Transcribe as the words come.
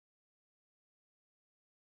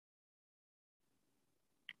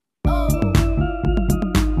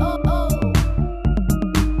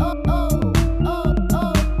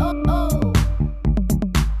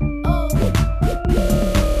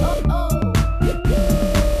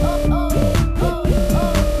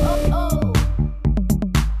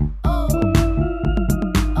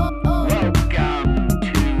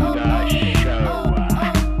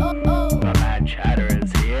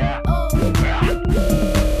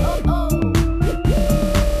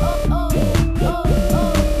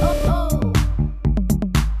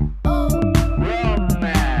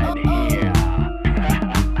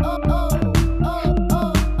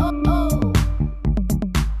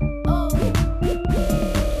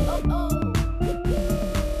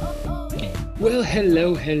Well,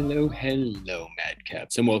 hello,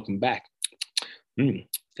 Madcaps, and welcome back. That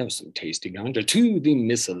was some tasty ganja to the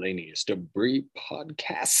Miscellaneous Debris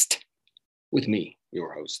Podcast with me,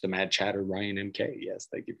 your host, the Mad Chatter, Ryan MK. Yes,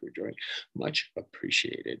 thank you for joining. Much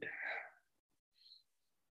appreciated.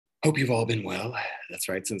 Hope you've all been well. That's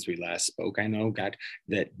right, since we last spoke. I know got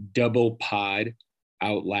that double pod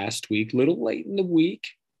out last week, little late in the week,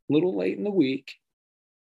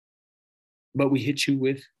 but we hit you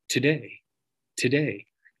with today,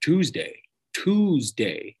 Tuesday,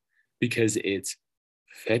 because it's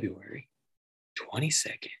February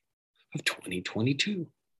 22nd of 2022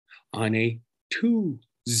 on a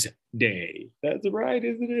Tuesday. That's right,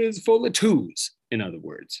 as it is, full of twos, in other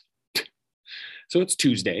words. So it's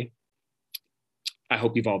Tuesday. I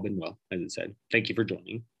hope you've all been well, as I said. Thank you for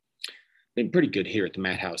joining. Been pretty good here at the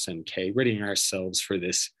Madhouse MK, readying ourselves for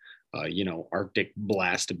this Arctic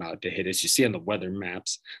blast about to hit us. You see on the weather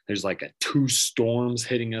maps, there's like two storms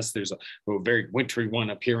hitting us. There's a very wintry one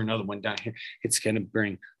up here, another one down here. It's going to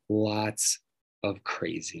bring lots of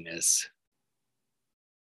craziness,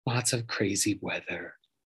 lots of crazy weather.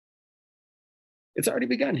 It's already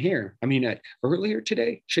begun here. I mean, earlier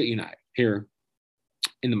today, shit you not, here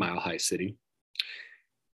in the Mile High City,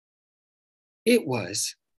 it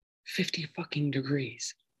was 50 fucking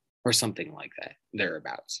degrees or something like that,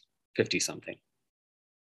 thereabouts. 50 something.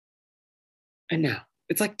 And now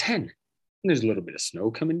it's like 10. And there's a little bit of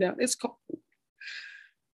snow coming down. It's cold.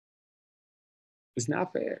 It's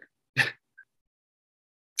not fair.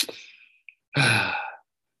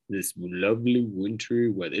 This lovely wintry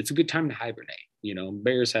weather. It's a good time to hibernate.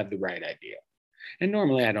 Bears have the right idea. And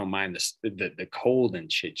normally I don't mind the cold and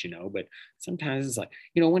shit, but sometimes it's like,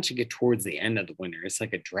 once you get towards the end of the winter, it's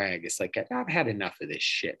like a drag. It's like, I've had enough of this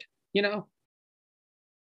shit, When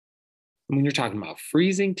you're talking about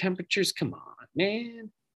freezing temperatures, come on,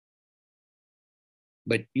 man.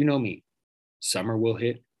 But you know me, summer will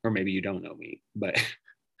hit, or maybe you don't know me. But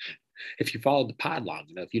if you followed the pod long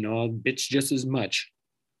enough, I'll bitch just as much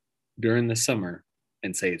during the summer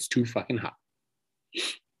and say it's too fucking hot.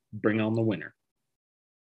 Bring on the winter.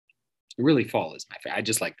 Really, fall is my favorite. I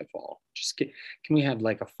just like the fall. Can we have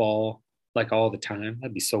like a fall like all the time?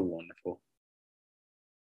 That'd be so wonderful.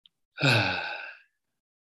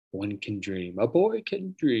 One can dream. A boy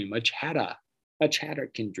can dream. A chatter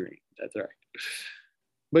can dream. That's right.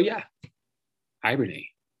 But yeah, hibernate.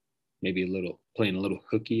 Maybe playing a little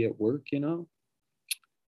hooky at work,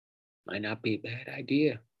 Might not be a bad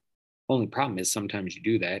idea. Only problem is sometimes you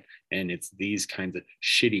do that and it's these kinds of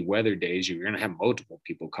shitty weather days. You're going to have multiple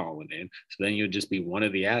people calling in. So then you'll just be one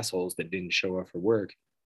of the assholes that didn't show up for work.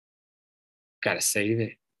 Got to save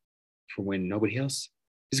it for when nobody else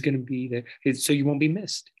is going to be there. So you won't be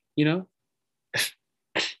missed.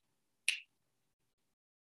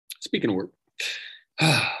 Speaking of work,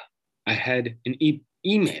 I had an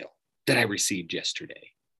email that I received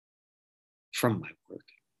yesterday from my work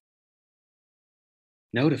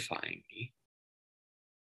notifying me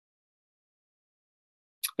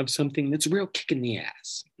of something that's a real kick in the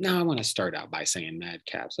ass. Now, I want to start out by saying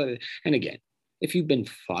Madcaps. And again, if you've been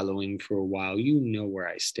following for a while, you know where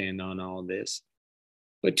I stand on all this.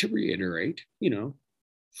 But to reiterate,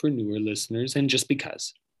 for newer listeners, and just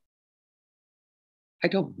because I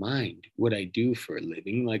don't mind what I do for a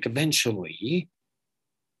living, like eventually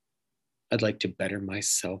I'd like to better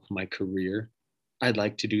myself, my career. I'd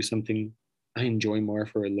like to do something I enjoy more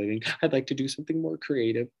for a living. I'd like to do something more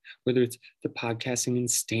creative, whether it's the podcasting and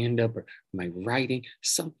stand-up or my writing,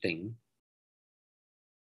 something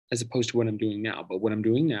as opposed to what I'm doing now. But what I'm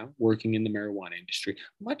doing now, working in the marijuana industry,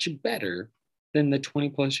 much better than the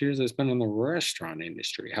 20 plus years I spent in the restaurant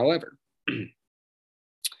industry. However,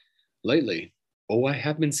 lately, I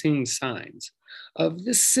have been seeing signs of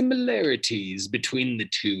the similarities between the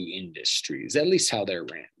two industries, at least how they're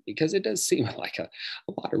ran, because it does seem like a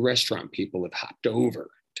lot of restaurant people have hopped over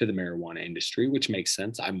to the marijuana industry, which makes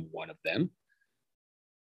sense. I'm one of them.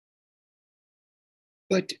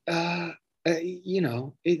 But,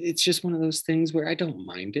 it's just one of those things where I don't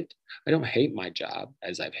mind it. I don't hate my job,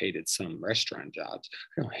 as I've hated some restaurant jobs.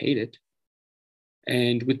 I don't hate it.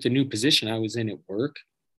 And with the new position I was in at work,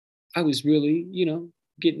 I was really,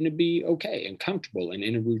 getting to be okay and comfortable and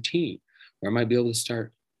in a routine where I might be able to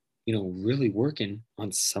start, really working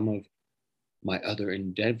on some of my other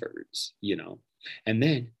endeavors, And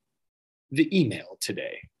then the email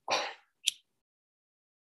today.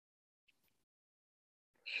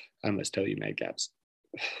 I must tell you, Madcaps,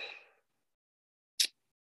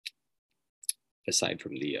 aside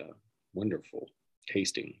from the wonderful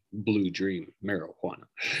tasting Blue Dream marijuana,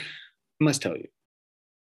 I must tell you,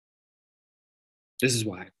 this is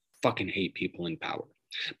why fucking hate people in power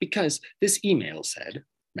because this email said,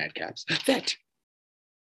 Madcaps, that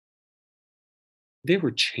they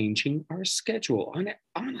were changing our schedule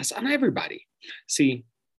on us, on everybody. See,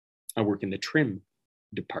 I work in the trim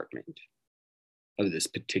department of this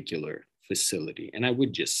particular facility. And I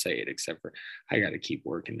would just say it, except for I got to keep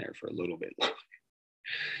working there for a little bit longer.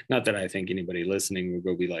 Not that I think anybody listening will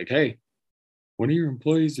go be like, hey, one of your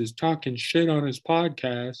employees is talking shit on his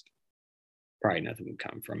podcast. Probably nothing would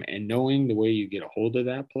come from it. And knowing the way you get a hold of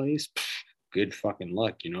that place, good fucking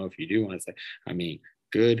luck. You know, if you do want to say, I mean,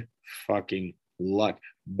 good fucking luck.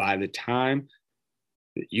 By the time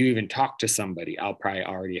you even talk to somebody, I'll probably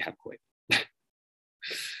already have quit.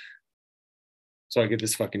 So I get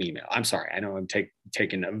this fucking email. I'm sorry. I know I'm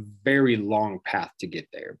taking a very long path to get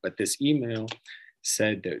there, but this email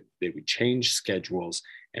said that they would change schedules.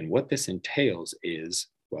 And what this entails is,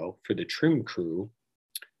 well, for the trim crew,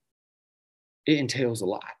 it entails a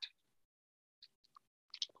lot.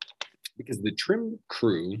 Because the trim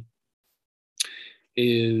crew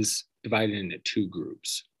is divided into two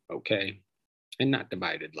groups, okay? And not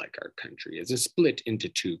divided like our country is. It's split into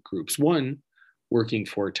two groups. One working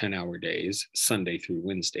for 10-hour days, Sunday through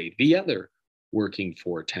Wednesday. The other working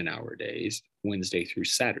for 10-hour days, Wednesday through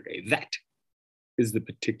Saturday. That is the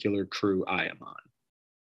particular crew I am on.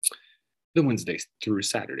 The Wednesday through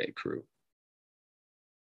Saturday crew.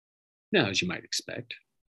 Now, as you might expect,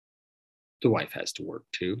 the wife has to work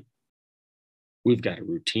too. We've got a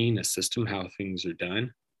routine, a system, how things are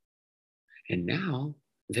done. And now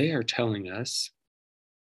they are telling us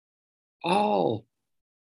all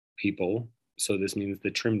people, so this means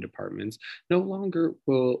the trim departments, no longer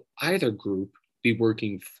will either group be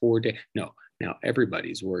working 4 days. No, now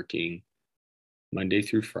everybody's working Monday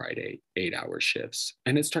through Friday, 8-hour shifts.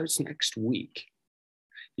 And it starts next week.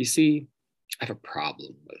 You see, I have a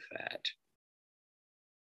problem with that.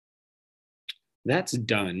 That's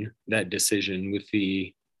done, that decision, with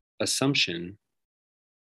the assumption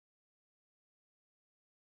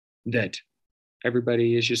that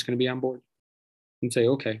everybody is just going to be on board and say,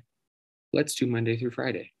 okay, let's do Monday through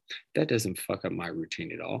Friday. That doesn't fuck up my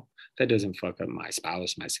routine at all. That doesn't fuck up my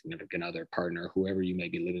spouse, my significant other, partner, whoever you may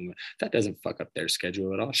be living with. That doesn't fuck up their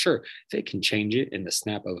schedule at all. Sure, they can change it in the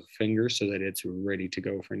snap of a finger so that it's ready to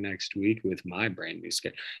go for next week with my brand new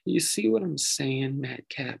schedule. You see what I'm saying,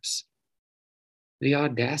 Madcaps? The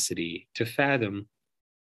audacity to fathom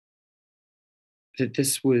that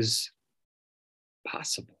this was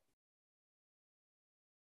possible,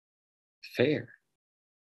 fair.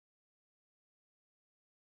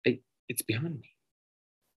 It's beyond me.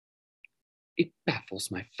 It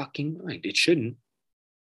baffles my fucking mind. It shouldn't.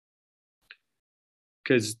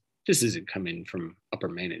 Because this isn't coming from upper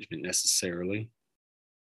management necessarily.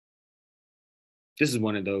 This is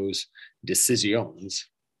one of those decisions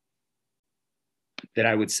that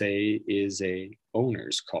I would say is a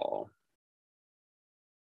owner's call.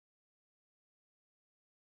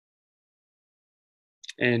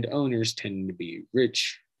 And owners tend to be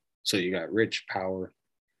rich. So you got rich, powerful.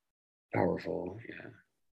 Yeah.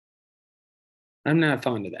 I'm not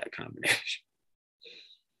fond of that combination.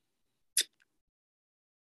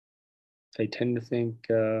 They tend to think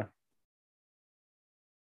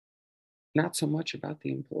not so much about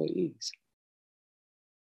the employees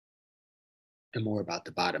and more about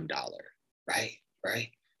the bottom dollar, right?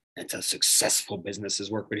 That's how successful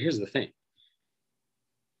businesses work. But here's the thing.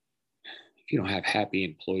 If you don't have happy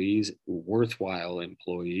employees, worthwhile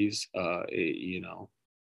employees,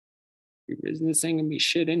 your business ain't gonna be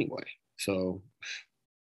shit anyway. So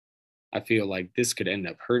I feel like this could end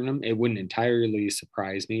up hurting them. It wouldn't entirely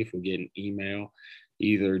surprise me if we get an email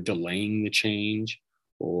either delaying the change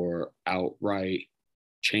or outright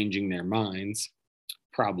changing their minds.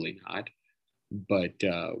 Probably not. But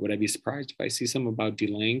would I be surprised if I see something about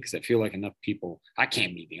delaying? Because I feel like enough people, I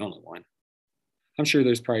can't be the only one. I'm sure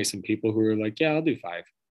there's probably some people who are like, yeah, I'll do 5.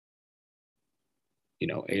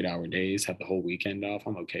 8-hour days, have the whole weekend off.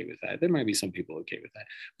 I'm okay with that. There might be some people okay with that.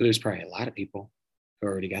 But there's probably a lot of people who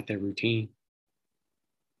already got their routine,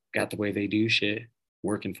 got the way they do shit,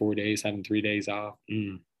 working 4 days, having 3 days off.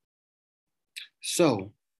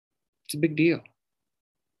 So it's a big deal.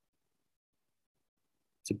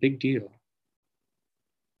 It's a big deal.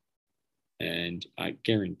 And I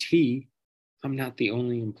guarantee I'm not the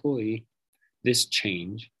only employee this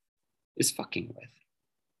change is fucking with.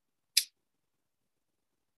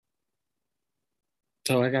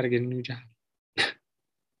 So I got to get a new job. I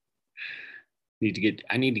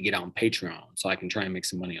need to get on Patreon so I can try and make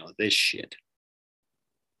some money on this shit.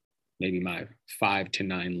 Maybe my 5 to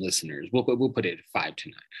 9 listeners. We'll put it at 5 to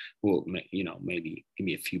 9. Well, maybe give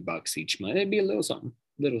me a few bucks each month. It'd be a little something.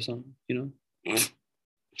 little something,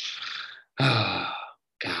 Oh,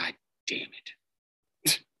 God damn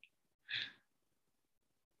it.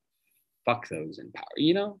 Fuck those in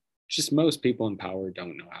power, Just most people in power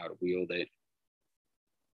don't know how to wield it.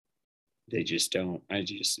 They just don't. I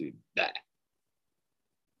just that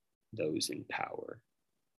those in power.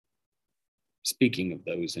 Speaking of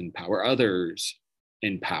those in power, others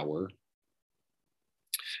in power.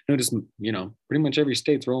 Notice, pretty much every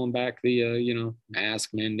state's rolling back the,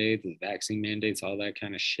 mask mandates, the vaccine mandates, all that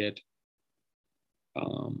kind of shit.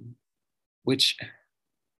 Which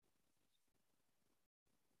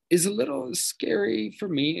is a little scary for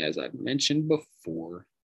me, as I've mentioned before.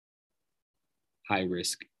 High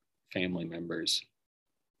risk family members,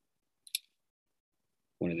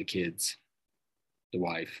 one of the kids, the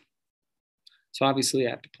wife. So obviously,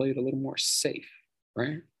 I have to play it a little more safe,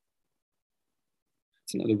 right?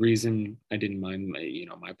 It's another reason I didn't mind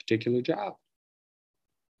my particular job.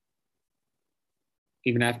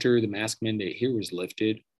 Even after the mask mandate here was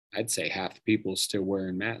lifted, I'd say half the people still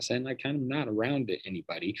wearing masks, and I kind of not around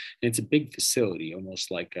anybody. And it's a big facility,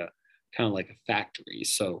 almost like a kind of like a factory.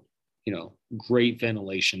 So, great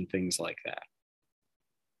ventilation, things like that.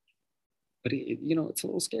 But it's a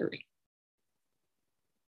little scary.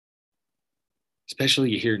 Especially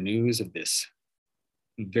you hear news of this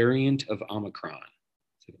variant of Omicron.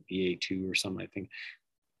 It's like a BA2 or something, I think.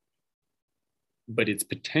 But it's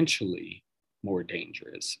potentially more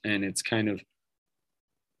dangerous, and it's kind of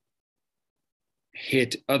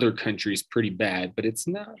hit other countries pretty bad, but it's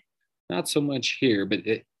not so much here. But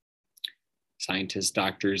scientists,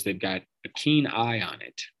 doctors, they've got a keen eye on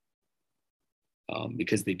it,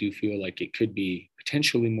 because they do feel like it could be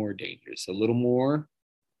potentially more dangerous, a little more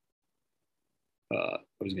I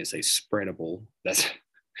was going to say spreadable. That's,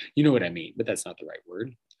 you know what I mean, but that's not the right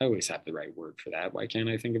word. I always have the right word for that. Why can't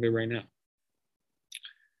I think of it right now?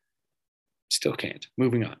 Still can't.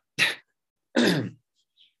 Moving on.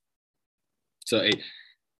 So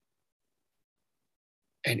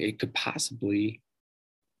it could possibly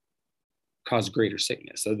cause greater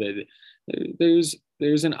sickness. So that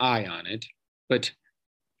there's an eye on it, but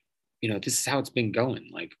this is how it's been going.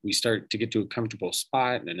 Like, we start to get to a comfortable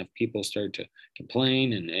spot, and enough people start to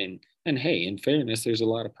complain, and hey, in fairness, there's a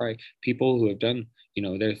lot of probably people who have done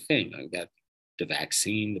their thing, like that, the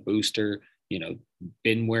vaccine, the booster,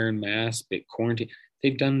 been wearing masks, been quarantine.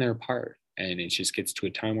 They've done their part, and it just gets to a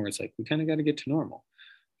time where it's like we kind of got to get to normal.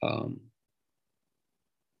 And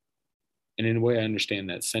in a way, I understand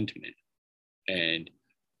that sentiment, and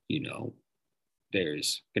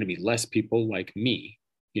there's going to be less people like me,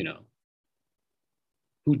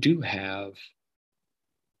 who do have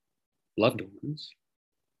loved ones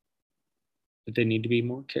that they need to be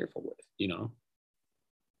more careful with.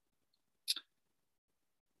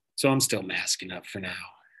 So I'm still masking up for now.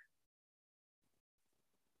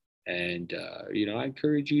 And, I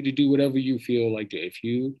encourage you to do whatever you feel like. If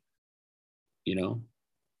you,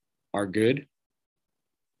 are good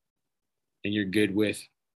and you're good with,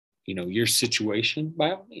 your situation,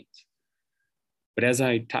 by all means. But as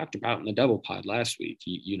I talked about in the double pod last week,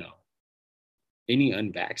 any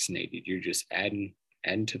unvaccinated, you're just adding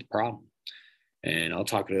to the problem. And I'll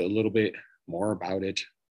talk a little bit more about it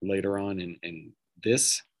later on in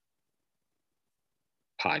this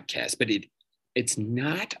podcast. But it's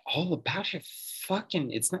not all about it.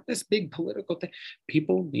 It's not this big political thing.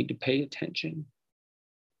 People need to pay attention.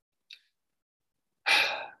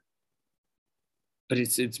 But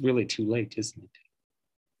it's really too late, isn't it?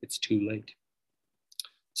 It's too late.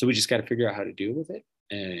 So we just got to figure out how to deal with it,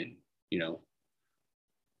 and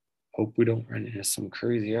hope we don't run into some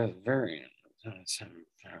crazy other variant.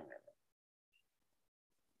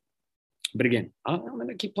 But again, I'm going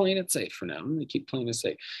to keep playing it safe for now. I'm going to keep playing it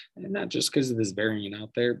safe, and not just because of this variant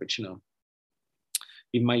out there, but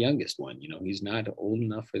even my youngest one, he's not old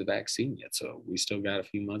enough for the vaccine yet, so we still got a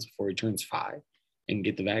few months before he turns 5 and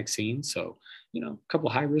get the vaccine. So a couple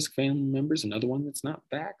of high risk family members, another one that's not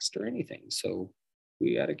vaxxed or anything. So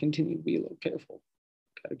we got to continue to be a little careful.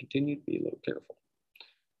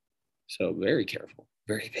 So very careful,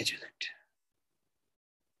 very vigilant.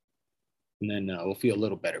 And then we'll feel a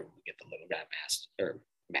little better when we get the little guy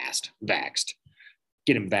vaxxed.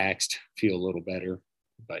 Get him vaxxed, feel a little better.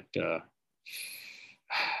 But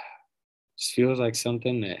just feels like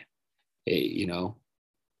something that,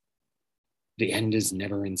 the end is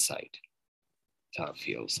never in sight. That's how it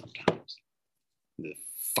feels sometimes. The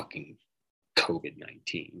fucking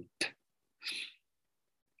COVID-19.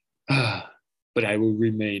 But I will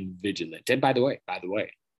remain vigilant. And by the way,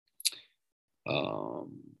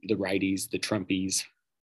 the righties, the Trumpies,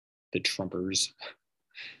 the Trumpers,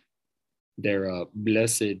 their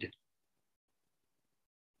blessed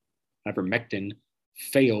ivermectin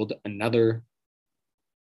failed another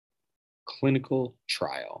clinical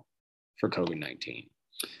trial for COVID-19.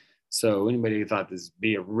 So anybody who thought this would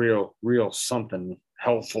be a real something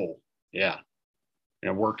helpful, yeah,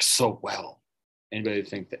 and it works so well. Anybody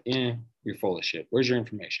think that, you're full of shit. Where's your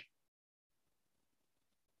information?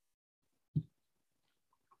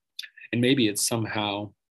 And maybe it's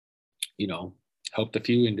somehow, helped a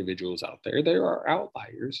few individuals out there. There are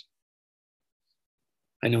outliers.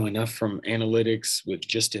 I know enough from analytics with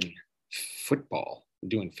just in football,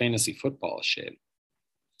 doing fantasy football shit.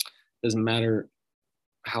 Doesn't matter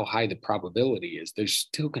how high the probability is, there's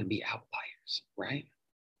still going to be outliers, right?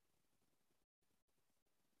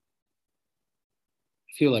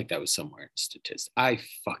 I feel like that was somewhere in statistics. I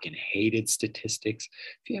fucking hated statistics.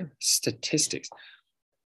 If you have statistics,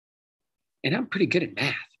 and I'm pretty good at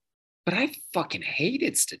math, but I fucking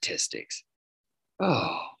hated statistics.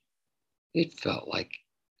 Oh, it felt like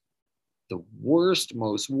the worst,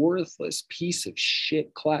 most worthless piece of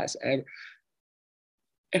shit class ever.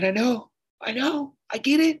 And I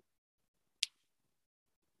get it.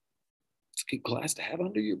 It's a good class to have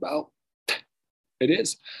under your belt. It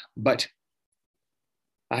is. But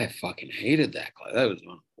I fucking hated that class. That was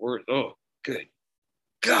one of the worst. Oh, good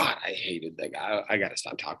God, I hated that guy. I got to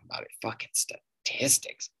stop talking about it. Fucking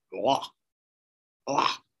statistics. Blah.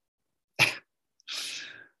 Blah.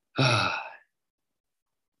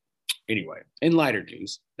 Anyway, in lighter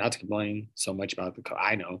news, not to complain so much about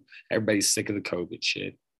I know everybody's sick of the COVID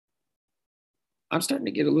shit. I'm starting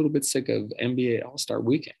to get a little bit sick of NBA All-Star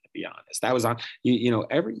Weekend, to be honest. That was on,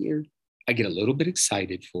 every year I get a little bit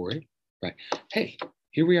excited for it, right? Hey,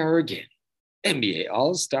 here we are again. NBA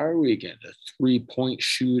All-Star Weekend, a 3-point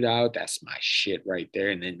shootout. That's my shit right there.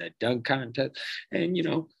 And then the dunk contest. And,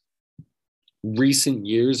 recent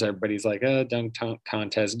years, everybody's like, dunk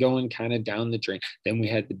contest going kind of down the drain. Then we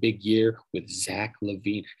had the big year with Zach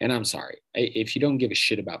LaVine. And I'm sorry, if you don't give a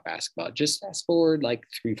shit about basketball, just fast forward like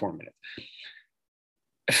 3-4 minutes.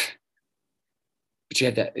 But you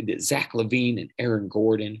had that Zach LaVine and Aaron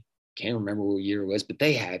Gordon. Can't remember what year it was, but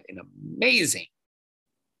they had an amazing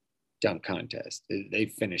dunk contest. They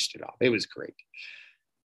finished it off. It was great.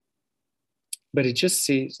 But it just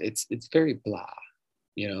seems it's very blah.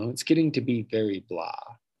 It's getting to be very blah.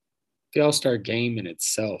 The All-Star game in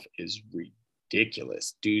itself is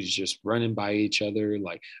ridiculous. Dudes just running by each other.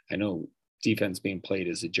 Like, I know defense being played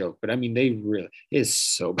is a joke, but I mean, they really is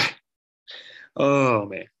so bad. Oh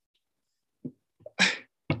man.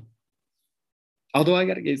 Although I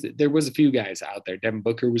gotta guess, there was a few guys out there. Devin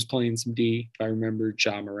Booker was playing some D, if I remember.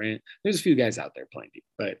 Ja Morant. There's a few guys out there playing D,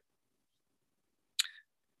 but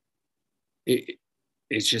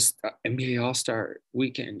it's just NBA All-Star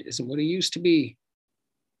Weekend isn't what it used to be.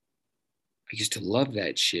 I used to love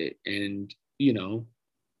that shit, and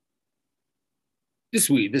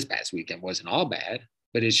this past weekend wasn't all bad,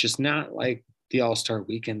 but it's just not like the All-Star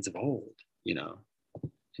weekends of old,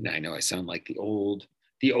 And I know I sound like the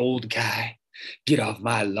old guy. Get off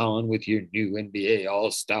my lawn with your new NBA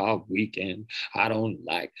All-Star Weekend. I don't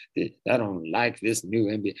like this. I don't like this new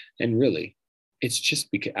NBA. And really, it's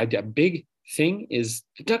just because a big thing is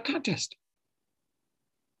the dunk contest.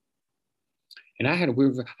 And I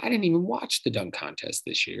didn't even watch the dunk contest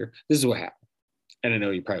this year. This is what happened. And I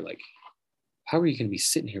know you're probably like, how are you going to be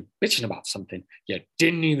sitting here bitching about something you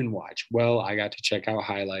didn't even watch? Well, I got to check out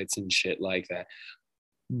highlights and shit like that.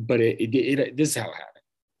 But this is how it happened.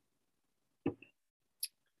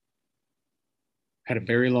 Had a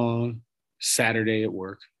very long Saturday at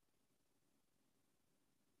work.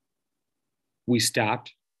 We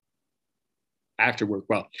stopped after work.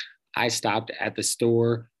 Well, I stopped at the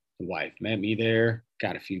store. The wife met me there,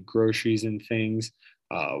 got a few groceries and things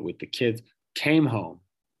with the kids, came home,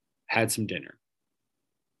 had some dinner.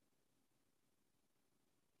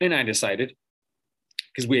 And I decided,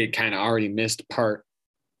 because we had kind of already missed part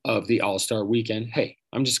of the All-Star weekend, hey,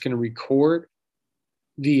 I'm just going to record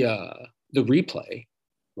the replay,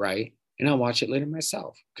 right? And I'll watch it later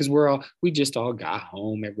myself, because we just all got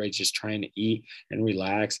home. Everybody's just trying to eat and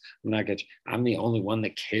relax. I'm the only one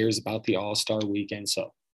that cares about the All-Star weekend.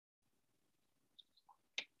 So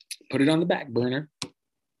put it on the back burner,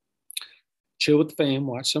 chill with the fam,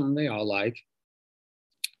 watch something they all like,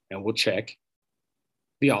 and we'll check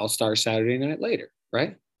the All-Star Saturday night later,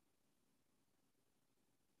 right?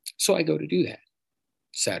 So I go to do that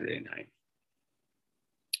Saturday night.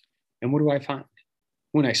 And what do I find?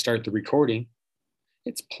 When I start the recording,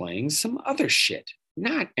 it's playing some other shit,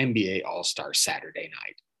 not NBA All-Star Saturday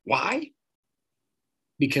night. Why?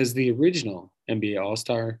 Because the original NBA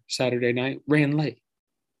All-Star Saturday night ran late.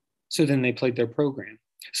 So then they played their program.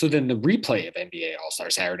 So then the replay of NBA All-Star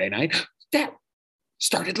Saturday Night, that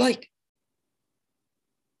started late.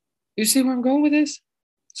 You see where I'm going with this?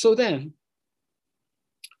 So then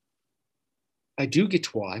I do get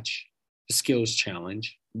to watch the skills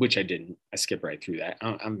challenge, which I didn't. I skipped right through that.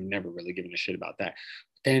 I'm never really giving a shit about that.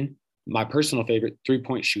 Then my personal favorite,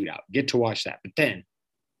 3-point shootout. Get to watch that. But then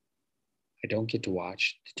I don't get to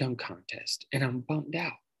watch the dunk contest, and I'm bummed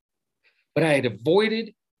out. But I had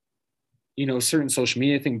avoided, certain social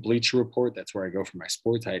media thing, Bleacher Report. That's where I go for my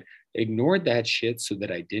sports. I ignored that shit so that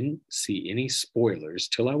I didn't see any spoilers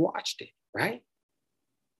till I watched it, right?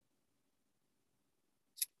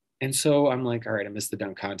 And so I'm like, all right, I missed the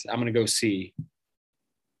dunk contest. I'm going to go see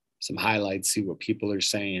some highlights, see what people are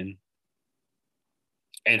saying.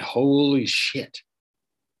 And holy shit,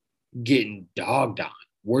 getting dogged on.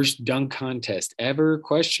 Worst dunk contest ever?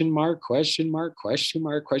 Question mark, question mark, question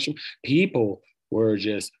mark, question. People were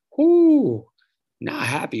just, not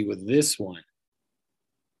happy with this one.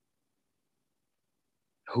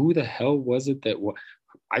 Who the hell was it that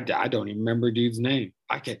I don't even remember dude's name.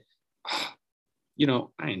 I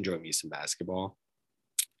enjoy me some basketball.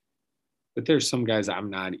 But there's some guys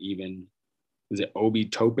I'm not even. Is it Obi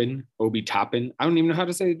Toppin? Obi Toppin? I don't even know how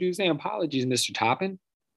to say the dude's name. Apologies, Mr. Toppin.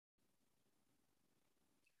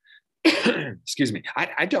 Excuse me.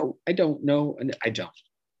 I don't know. I don't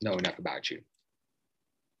know enough about you.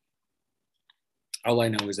 All I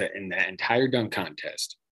know is that in the entire dunk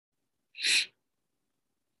contest,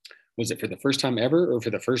 was it for the first time ever or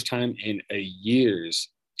for the first time in a years,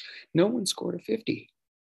 no one scored a 50,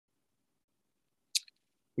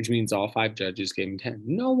 which means all 5 judges gave him 10.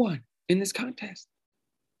 No one in this contest.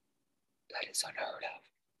 That is unheard of.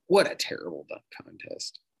 What a terrible dunk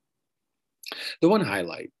contest. The one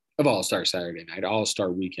highlight of All-Star Saturday Night,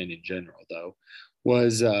 All-Star Weekend in general, though,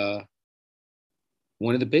 was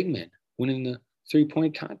one of the big men winning the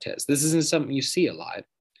 3-point contest. This isn't something you see a lot.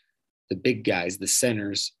 The big guys, the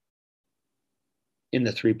centers in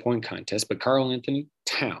the 3-point contest, but Karl-Anthony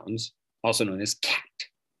Towns, also known as Cat,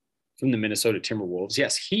 from the Minnesota Timberwolves,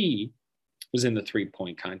 yes, he was in the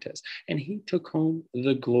 3-point contest, and he took home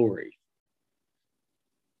the glory.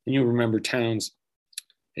 And you'll remember Towns,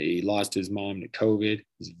 he lost his mom to COVID.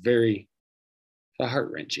 It's a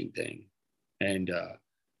heart-wrenching thing. And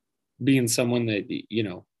being someone that,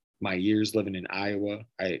 my years living in Iowa,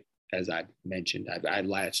 as I mentioned, I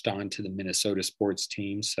latched on to the Minnesota sports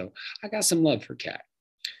team. So I got some love for Cat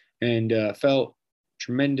and felt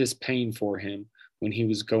tremendous pain for him when he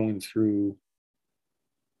was going through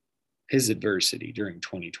his adversity during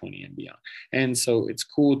 2020 and beyond. And so it's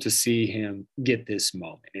cool to see him get this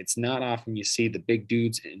moment. It's not often you see the big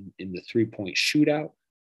dudes in the 3-point shootout,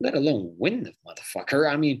 let alone win the motherfucker.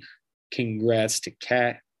 I mean, congrats to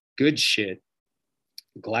Cat. Good shit.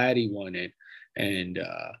 Glad he won it. And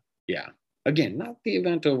yeah, again, not the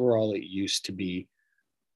event overall it used to be,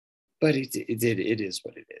 but it is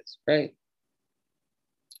what it is, right?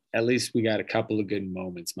 At least we got a couple of good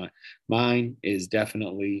moments. Mine is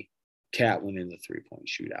definitely Cat winning the 3-point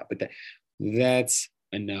shootout, but that's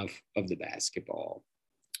enough of the basketball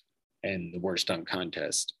and the worst dunk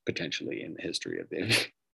contest potentially in the history of the.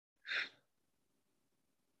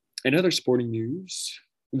 In other sporting news,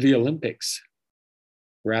 the Olympics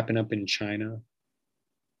wrapping up in China.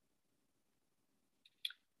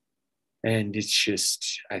 And it's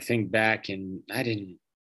just, I think back and I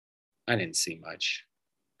didn't see much.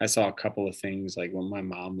 I saw a couple of things like when my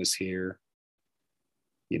mom was here,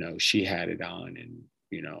 she had it on and,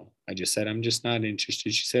 I just said, I'm just not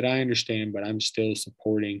interested. She said, I understand, but I'm still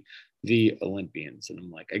supporting the Olympians. And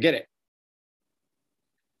I'm like, I get it.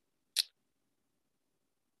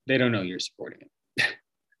 They don't know you're supporting it.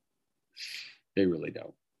 They really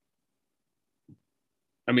don't.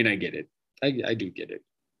 I mean, I get it. I do get it,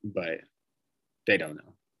 but they don't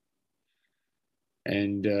know.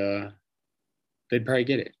 And they'd probably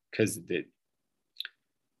get it because the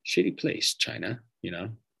shitty place, China,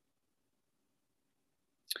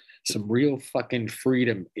 some real fucking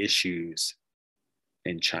freedom issues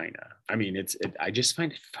in China. I mean, I just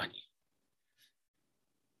find it funny,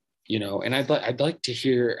 and I'd like to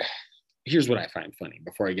hear, here's what I find funny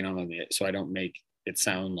before I get on it, so I don't make it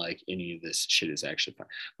sound like any of this shit is actually fun.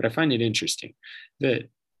 But I find it interesting that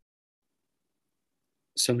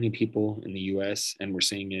so many people in the US, and we're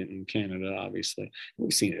seeing it in Canada, obviously,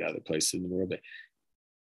 we've seen it other places in the world, but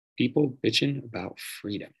people bitching about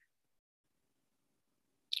freedom,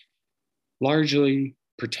 largely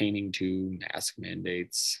pertaining to mask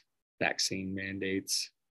mandates, vaccine mandates.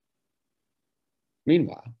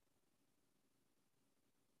 Meanwhile,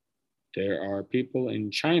 there are people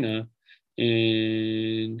in China,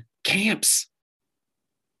 in Camps.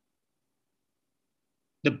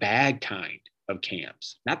 The bad kind of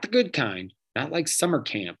camps, not the good kind, not like summer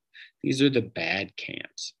camp. These are the bad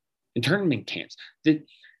camps. Internment camps. The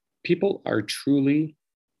people are truly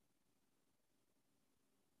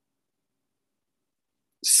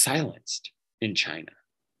silenced in China.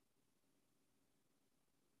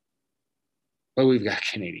 But we've got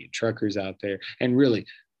Canadian truckers out there, and really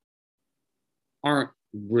aren't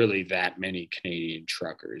really that many Canadian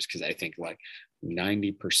truckers, because I think like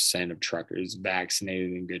 90% of truckers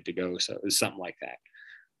vaccinated and good to go. So it was something like that.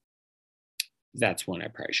 That's one I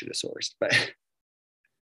probably should have sourced. But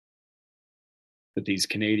these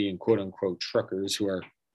Canadian quote unquote truckers who are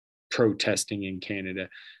protesting in Canada,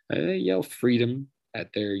 they yell freedom at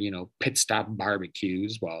their, pit stop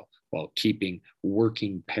barbecues while keeping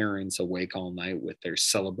working parents awake all night with their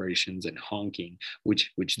celebrations and honking,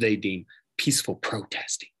 which they deem peaceful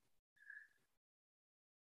protesting.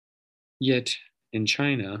 Yet in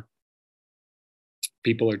China,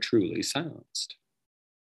 people are truly silenced.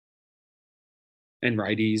 And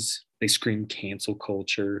righties, they scream cancel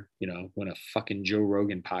culture, when a fucking Joe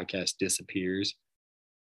Rogan podcast disappears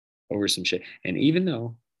over some shit. And even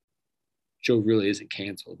though Joe really isn't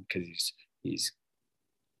canceled because he's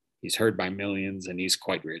heard by millions and he's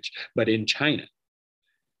quite rich, but in China,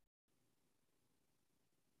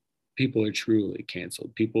 people are truly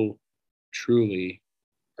canceled. People truly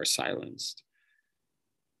are silenced.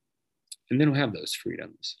 And they don't have those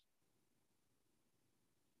freedoms.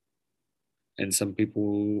 And some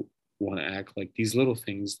people want to act like these little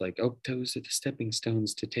things like, oh, those are the stepping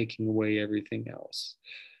stones to taking away everything else.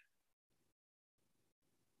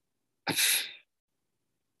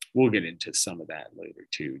 We'll get into some of that later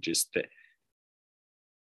too. Just that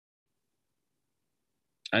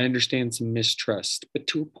I understand some mistrust, but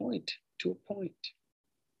to a point.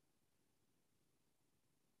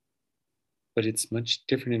 But it's much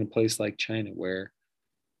different in a place like China where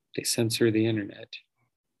they censor the internet,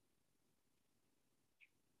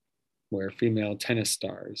 where female tennis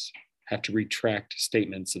stars have to retract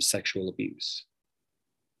statements of sexual abuse.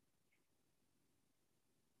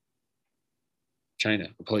 China,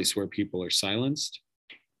 a place where people are silenced,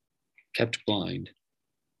 kept blind,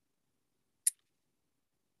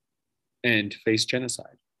 and face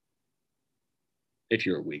genocide. If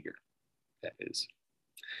you're a Uyghur, that is.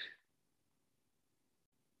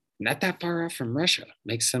 Not that far off from Russia.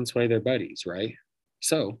 Makes sense why they're buddies, right?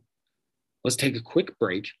 So let's take a quick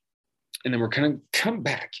break, and then we're going to come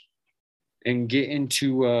back and get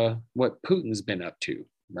into what Putin's been up to,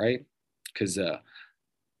 right? Because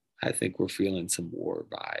I think we're feeling some war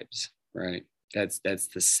vibes, right? That's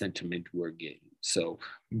the sentiment we're getting. So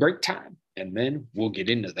break time, and then we'll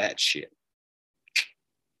get into that shit.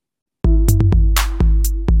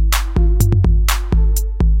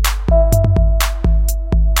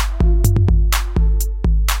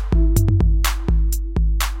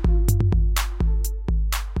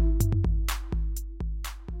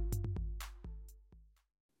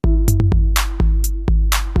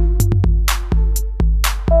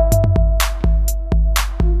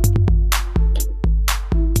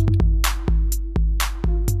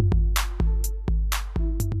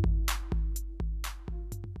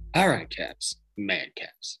 All right, Caps, Mad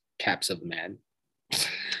Caps, Caps of Mad.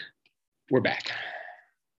 We're back.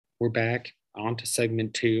 We're back on to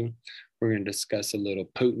segment 2. We're going to discuss a little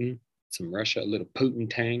Putin, some Russia, a little Putin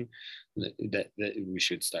Tang. That we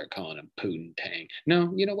should start calling him Putin Tang.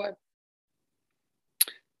 No, you know what?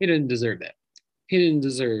 He didn't deserve that. He didn't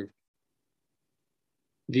deserve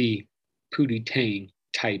the Pootie Tang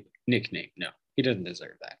type nickname. No, he doesn't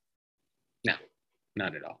deserve that. No,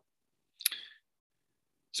 not at all.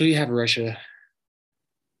 So you have Russia,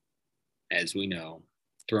 as we know,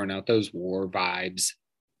 throwing out those war vibes.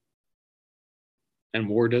 And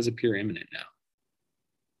war does appear imminent now.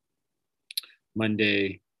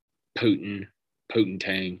 Monday, Putin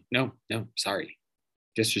Tang. No, sorry.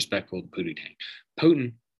 Disrespectful to Pootie Tang.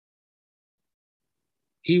 Putin,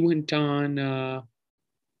 he went on a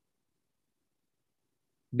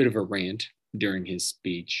bit of a rant during his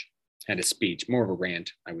speech. Had a speech, more of a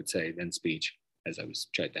rant, I would say, than speech. That's what I was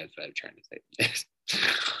trying to say.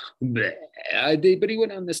 But he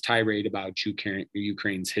went on this tirade about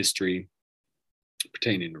Ukraine's history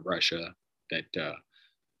pertaining to Russia, that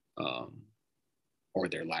or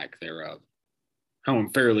their lack thereof, how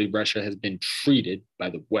unfairly Russia has been treated by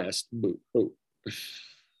the West.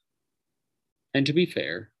 And to be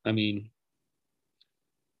fair, I mean,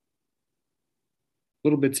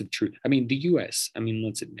 little bits of truth. I mean, the U.S., I mean,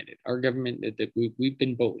 let's admit it, our government, that we've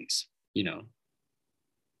been bullies,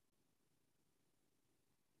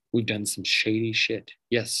 We've done some shady shit.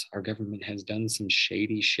 Yes, our government has done some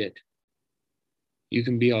shady shit. You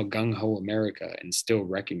can be all gung ho America and still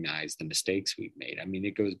recognize the mistakes we've made. I mean,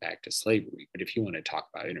 it goes back to slavery, but if you want to talk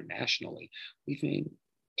about internationally, we've made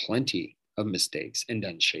plenty of mistakes and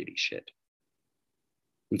done shady shit.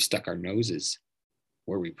 We've stuck our noses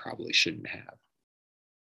where we probably shouldn't have.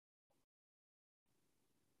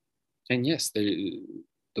 And yes, the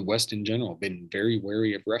West in general have been very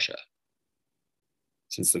wary of Russia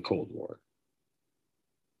since the Cold War.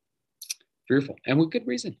 Fearful, and with good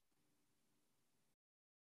reason.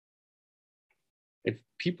 If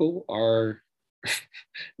people are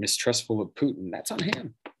mistrustful of Putin, that's on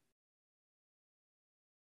him.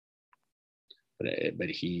 But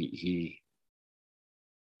he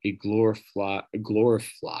glorifies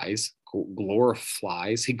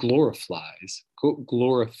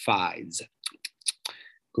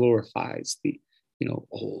the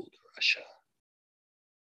old Russia,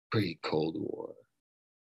 pre-Cold War,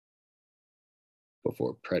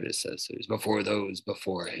 before predecessors, before those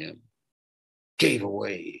before him gave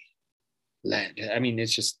away land. I mean,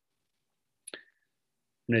 it's just,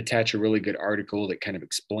 I'm going to attach a really good article that kind of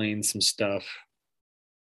explains some stuff.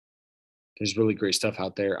 There's really great stuff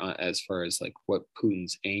out there as far as like what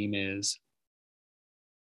Putin's aim is.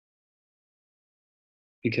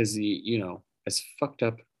 Because, as fucked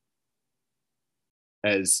up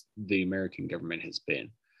as the American government has been,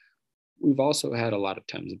 we've also had a lot of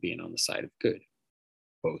times of being on the side of good,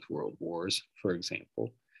 both world wars, for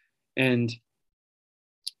example. And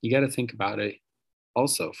you got to think about it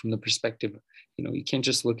also from the perspective, you can't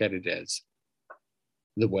just look at it as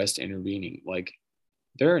the West intervening. Like,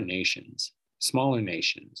 there are nations, smaller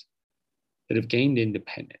nations, that have gained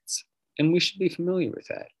independence, and we should be familiar with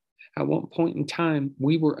that. At one point in time,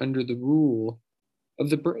 we were under the rule of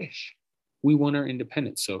the British. We won our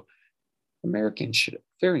independence. So Americans should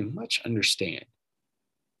very much understand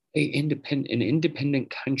an independent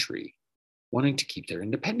country wanting to keep their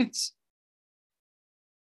independence.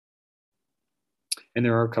 And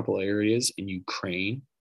there are a couple of areas in Ukraine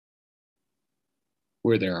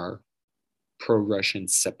where there are pro-Russian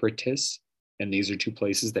separatists. And these are two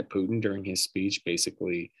places that Putin, during his speech,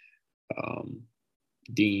 basically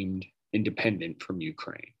deemed independent from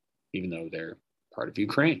Ukraine, even though they're part of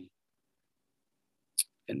Ukraine.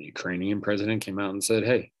 And the Ukrainian president came out and said,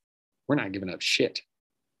 hey, we're not giving up shit.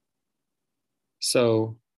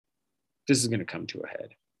 So this is going to come to a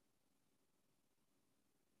head.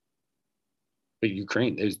 But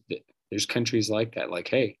Ukraine, there's countries like that, like,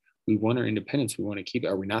 hey, we won our independence, we want to keep it.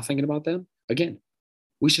 Are we not thinking about them? Again,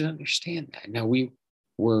 we should understand that. Now, we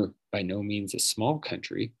were by no means a small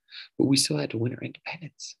country, but we still had to win our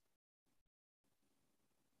independence.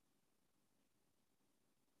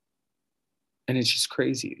 And it's just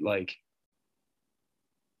crazy, like,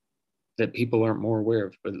 that people aren't more aware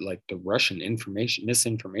of, like, the Russian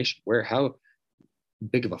misinformation, how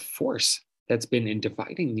big of a force that's been in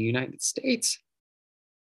dividing the United States.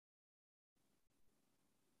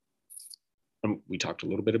 And we talked a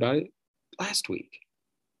little bit about it last week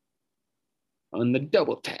on the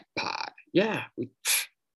Double Tap Pod. Yeah,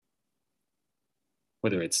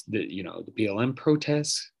 whether it's the BLM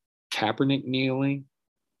protests, Kaepernick kneeling,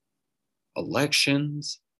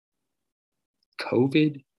 elections,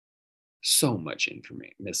 COVID, so much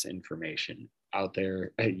misinformation out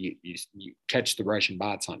there. You catch the Russian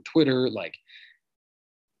bots on Twitter, like,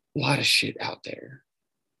 a lot of shit out there.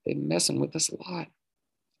 They're messing with us a lot,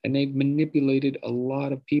 and they've manipulated a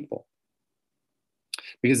lot of people.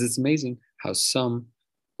 Because it's amazing how some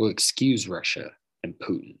will excuse Russia and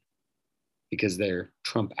Putin because they're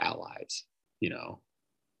Trump allies,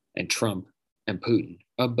 and Trump and Putin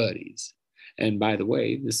are buddies. And by the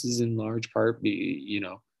way, this is in large part,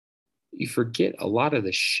 you forget a lot of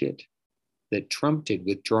the shit that Trump did,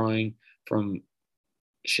 withdrawing from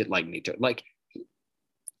shit like NATO. Like,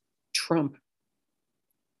 Trump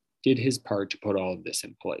did his part to put all of this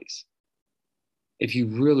in place. If you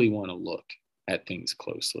really want to look at things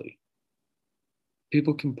closely,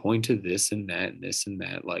 people can point to this and that and this and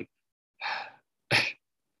that. Like, I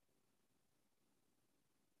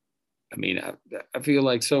mean, I feel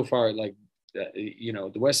like so far, like,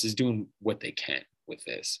 the West is doing what they can with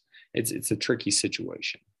this. It's a tricky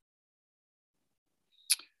situation,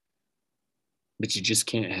 but you just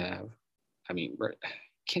can't have. I mean,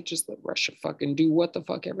 can't just let Russia fucking do what the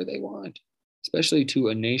fuck ever they want, especially to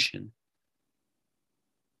a nation.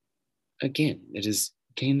 Again, it is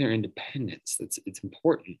gain their independence. It's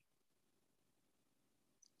important.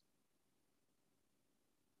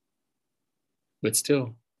 But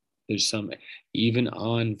still, there's some, even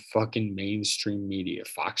on fucking mainstream media,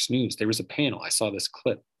 Fox News, there was a panel. I saw this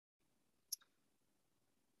clip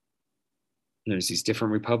And there's these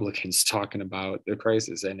different Republicans talking about the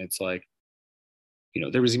crisis, and it's like,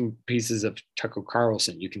 there was even pieces of Tucker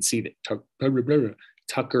Carlson. You can see that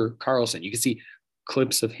Tucker Carlson. You can see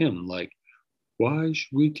clips of him like, why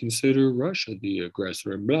should we consider Russia the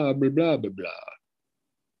aggressor? And blah blah blah blah blah.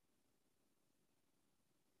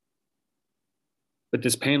 But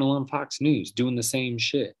this panel on Fox News doing the same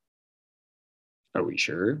shit. Are we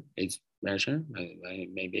sure it's Russia?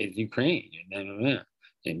 Maybe it's Ukraine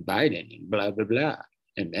and Biden and blah blah blah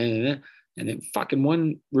and then fucking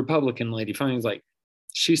one Republican lady finally like,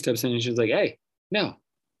 she steps in and she's like, hey, no,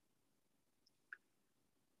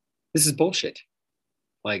 this is bullshit.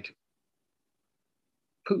 Like,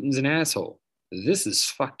 Putin's an asshole. This is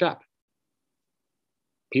fucked up.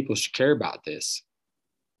 People should care about this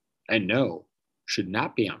and no, should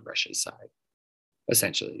not be on Russia's side.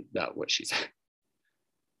 Essentially, about what she said.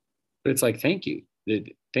 But it's like, thank you.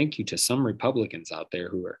 Thank you to some Republicans out there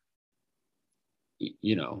who are,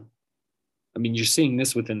 I mean, you're seeing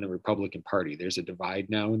this within the Republican Party. There's a divide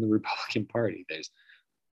now in the Republican Party. There's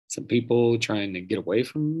some people trying to get away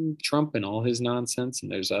from Trump and all his nonsense,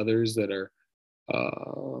 and there's others that are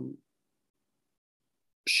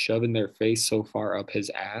shoving their face so far up his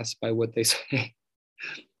ass by what they say.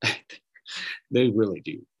 They really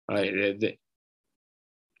do.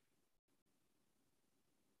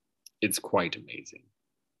 It's quite amazing.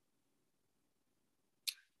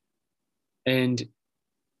 And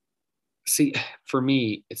see, for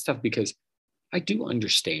me, it's tough because I do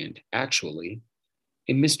understand, actually,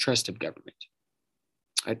 a mistrust of government.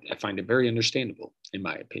 I find it very understandable, in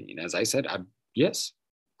my opinion. As I said, yes,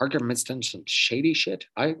 our government's done some shady shit.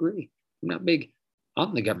 I agree. I'm not big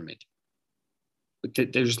on the government.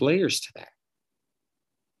 But there's layers to that.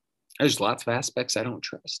 There's lots of aspects I don't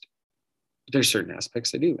trust. But there's certain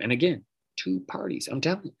aspects I do. And again, two parties. I'm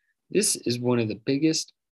telling you, this is one of the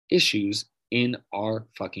biggest issues in our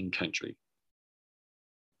fucking country.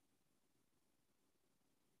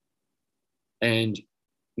 And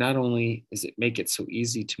not only does it make it so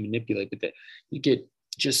easy to manipulate, but that you get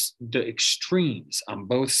just the extremes on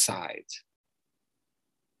both sides.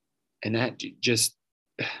 And that just,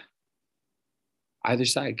 either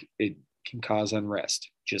side, it can cause unrest.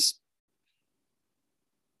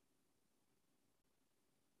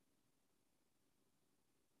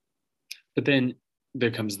 But then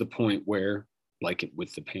there comes the point where, like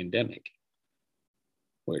with the pandemic,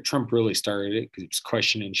 where Trump really started it because he was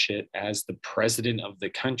questioning shit as the president of the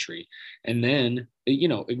country, and then,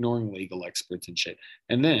 ignoring legal experts and shit.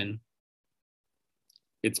 And then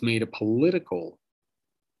it's made a political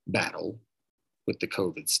battle with the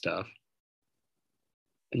COVID stuff.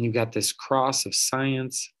 And you've got this cross of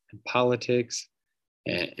science and politics.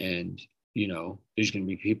 And there's going to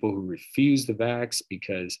be people who refuse the vax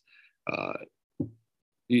because,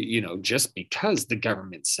 just because the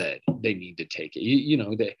government said they need to take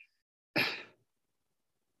it.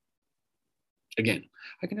 Again,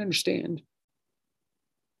 I can understand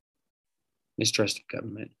mistrust of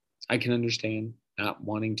government. I can understand not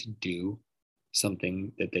wanting to do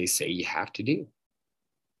something that they say you have to do.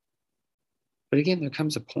 But again, there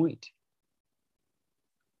comes a point.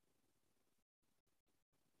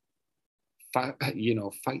 Fight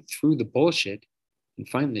through the bullshit and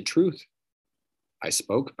find the truth. I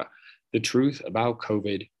spoke about the truth about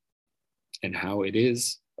COVID and how it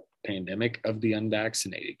is a pandemic of the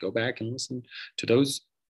unvaccinated. Go back and listen to those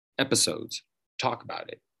episodes. Talk about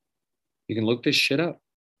it. You can look this shit up.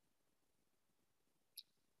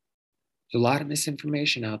 There's a lot of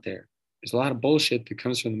misinformation out there. There's a lot of bullshit that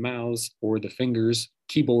comes from the mouths or the fingers,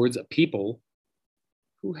 keyboards of people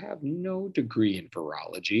who have no degree in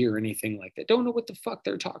virology or anything like that. Don't know what the fuck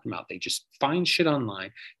they're talking about. They just find shit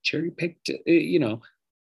online, cherry picked,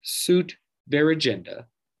 suit their agenda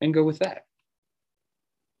and go with that.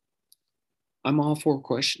 I'm all for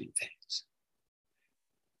questioning things.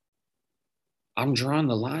 I'm drawing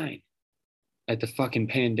the line at the fucking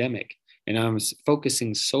pandemic. And I'm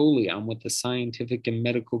focusing solely on what the scientific and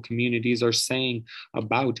medical communities are saying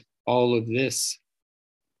about all of this.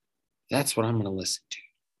 That's what I'm going to listen to.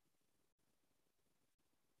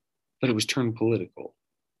 But it was turned political.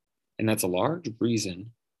 And that's a large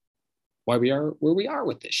reason why we are where we are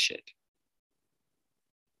with this shit.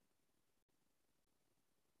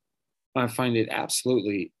 I find it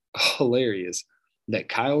absolutely hilarious that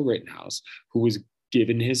Kyle Rittenhouse, who was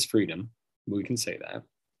given his freedom, we can say that,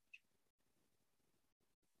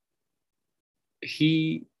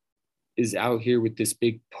 he is out here with this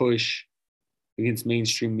big push against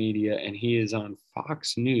mainstream media, and he is on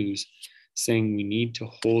Fox News saying we need to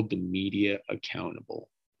hold the media accountable.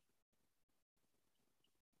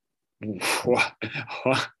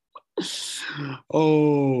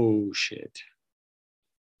 Oh, shit.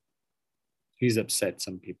 He's upset.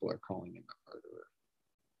 Some people are calling him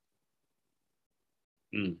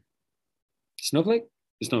a murderer. Snowflake?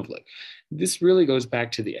 Snowflake. This really goes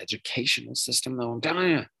back to the educational system, though. I'm telling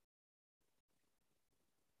you.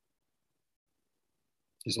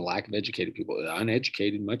 There's a lack of educated people.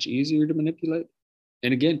 Uneducated, much easier to manipulate.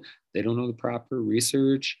 And again, they don't know the proper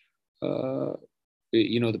research, the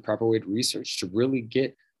proper way to research to really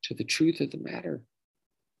get to the truth of the matter.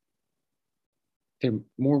 They're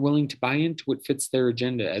more willing to buy into what fits their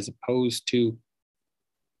agenda as opposed to,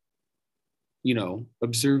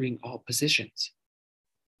 observing all positions.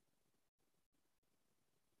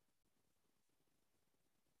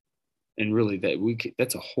 And really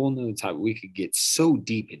that's a whole nother topic. We could get so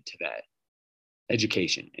deep into that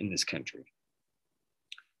education in this country.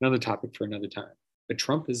 Another topic for another time. But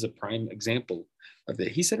Trump is a prime example of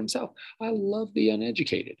that. He said himself, I love the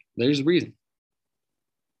uneducated. There's a reason.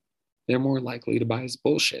 They're more likely to buy his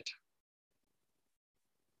bullshit.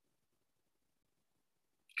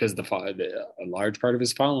 Because a large part of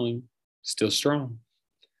his following still strong.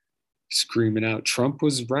 Screaming out, Trump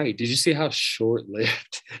was right. Did you see how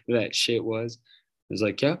short-lived that shit was? It was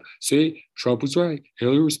like, yeah, see, Trump was right.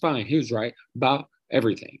 Hillary was fine. He was right about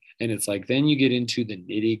everything. And it's like, then you get into the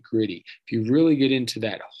nitty-gritty. If you really get into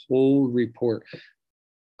that whole report,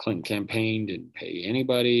 Clinton campaign didn't pay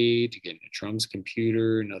anybody to get into Trump's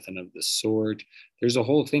computer, nothing of the sort. There's a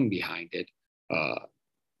whole thing behind it.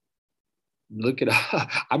 Look it up.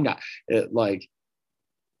 I'm not like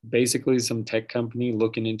basically some tech company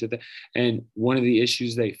looking into that. And one of the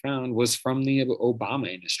issues they found was from the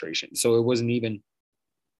Obama administration. So it wasn't even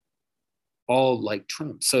all like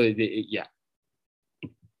Trump. So yeah,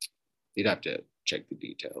 you'd have to check the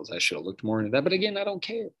details. I should have looked more into that. But again, I don't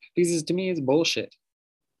care because to me, it's bullshit.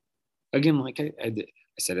 Again, like I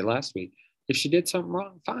said it last week, if she did something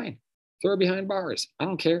wrong, fine. Throw her behind bars. I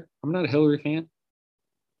don't care. I'm not a Hillary fan.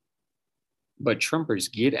 But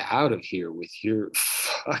Trumpers, get out of here with your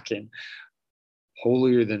fucking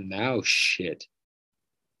holier than thou shit.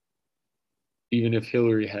 Even if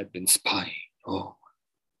Hillary had been spying. Oh.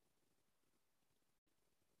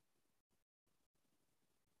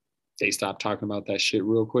 They stopped talking about that shit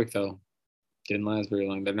real quick, though. Didn't last very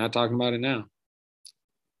long. They're not talking about it now.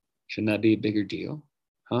 Shouldn't that be a bigger deal?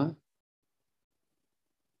 Huh?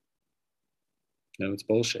 No, it's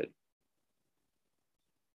bullshit.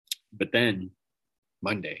 But then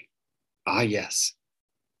Monday, yes,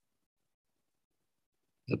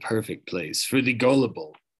 the perfect place for the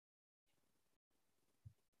gullible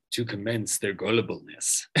to commence their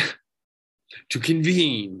gullibleness, to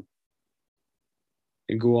convene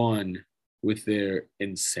and go on with their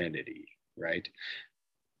insanity, right?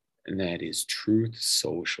 And that is Truth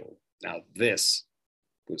Social. Now, this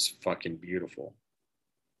was fucking beautiful.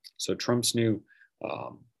 So Trump's new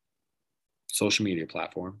social media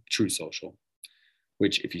platform, Truth Social,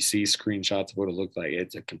 which if you see screenshots of what it looked like,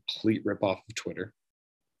 it's a complete ripoff of Twitter.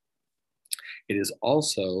 It is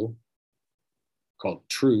also called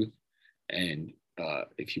Truth. And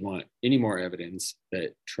if you want any more evidence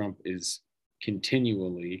that Trump is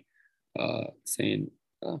continually saying,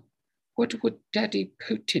 what would Daddy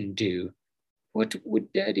Putin do? What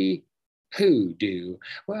would Daddy Pooh do?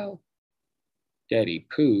 Well, Daddy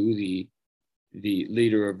Pooh, the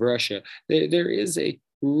leader of Russia, there is a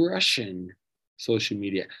Russian social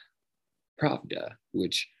media, Pravda,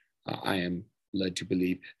 which I am led to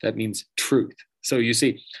believe that means truth. So you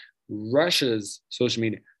see, Russia's social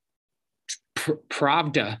media,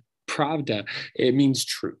 Pravda, it means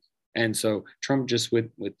truth. And so Trump just with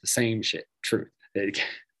the same shit, truth.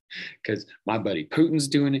 Because my buddy Putin's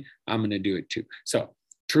doing it, I'm going to do it too. So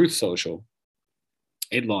Truth Social,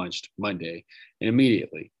 it launched Monday, and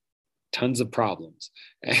immediately tons of problems.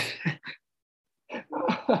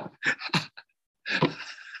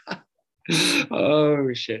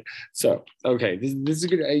 Oh shit. So okay, this is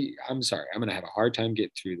good. I'm sorry, I'm gonna have a hard time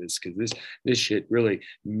getting through this because this shit really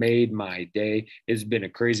made my day. It's been a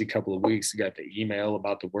crazy couple of weeks. I got the email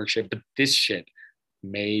about the workshop, but this shit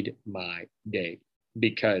made my day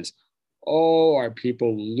because are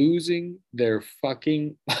people losing their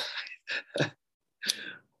fucking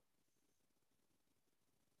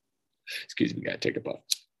excuse me, gotta take a puff.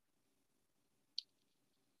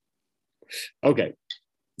 Okay,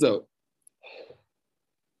 so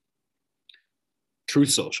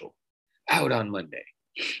Truth Social out on Monday.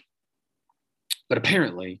 But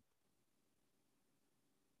apparently,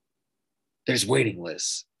 there's waiting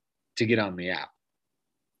lists to get on the app.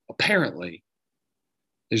 Apparently,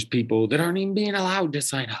 there's people that aren't even being allowed to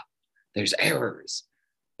sign up. There's errors.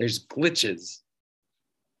 There's glitches.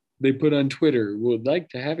 They put on Twitter, would like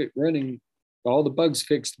to have it running, all the bugs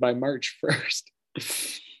fixed by March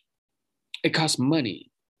 1st. It costs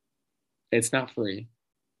money. It's not free.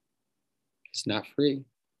 It's not free.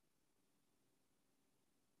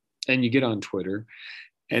 And you get on Twitter,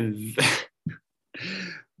 and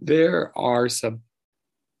there are some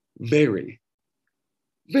very,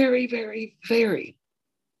 very, very, very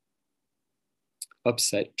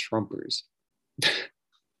upset Trumpers.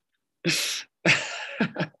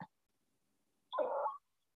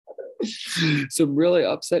 Some really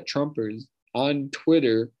upset Trumpers on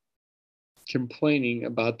Twitter complaining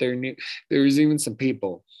about their new. There was even some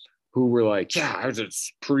people who were like, "Yeah, I was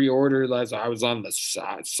just pre-ordered. I was on the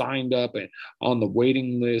signed up and on the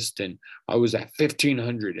waiting list, and I was at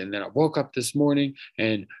 1,500, and then I woke up this morning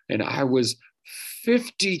and I was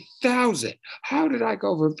 50,000. How did I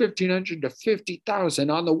go from 1,500 to 50,000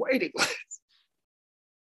 on the waiting list?"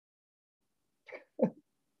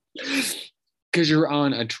 Because you're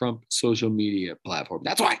on a Trump social media platform.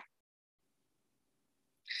 That's why.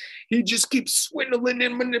 He just keeps swindling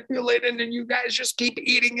and manipulating, and you guys just keep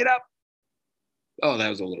eating it up. Oh, that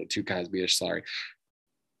was a little too Cosby-ish. Sorry.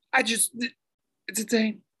 It's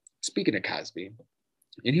insane. Speaking of Cosby,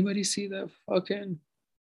 anybody see the fucking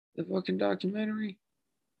documentary?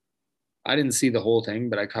 I didn't see the whole thing,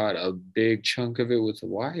 but I caught a big chunk of it with the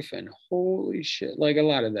wife, and holy shit, like a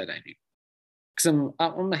lot of that I knew. Because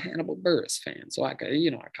I'm a Hannibal Buress fan, so I caught a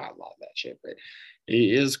lot of that shit. But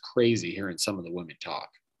it is crazy hearing some of the women talk.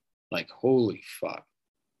 Like, holy fuck.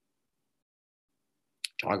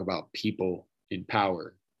 Talk about people in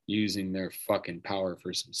power using their fucking power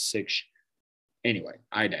for some sick shit. Anyway,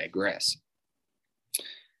 I digress.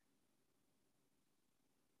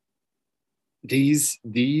 These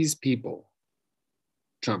people,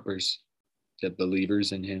 Trumpers, the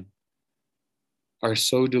believers in him, are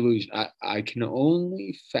so delusional. I can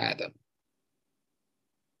only fathom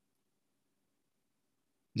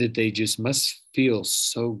that they just must feel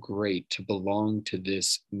so great to belong to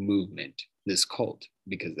this movement, this cult,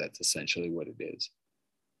 because that's essentially what it is,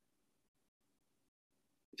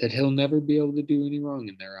 that he'll never be able to do any wrong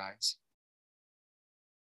in their eyes.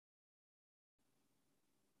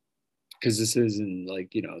 Because this isn't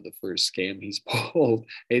like, the first scam he's pulled.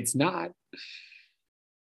 It's not.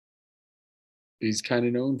 He's kind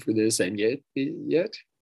of known for this, and yet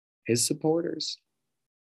his supporters,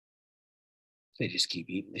 they just keep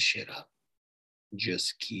eating the shit up.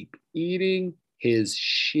 Just keep eating his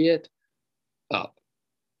shit up.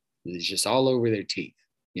 It's just all over their teeth,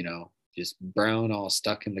 just brown, all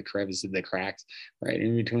stuck in the crevices of the cracks, right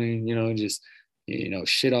in between, just,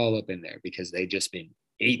 shit all up in there because they just been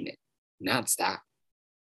eating it nonstop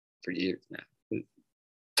for years now.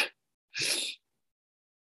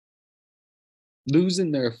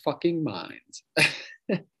 Losing their fucking minds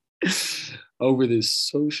over this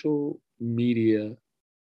social media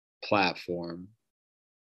platform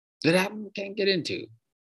that I can't get into.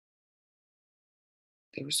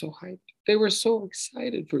 They were so hyped. They were so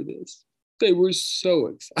excited for this. They were so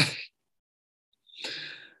excited.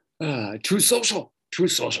 Truth Social,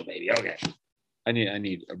 baby. Okay, I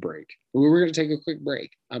need a break. We're gonna take a quick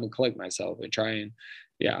break. I'm gonna collect myself and try and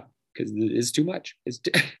because it's too much.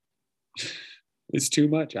 It's too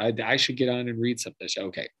much. I should get on and read something.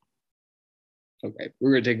 Okay,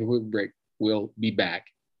 we're gonna take a quick break. We'll be back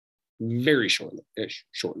very shortly.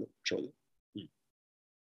 Shortly.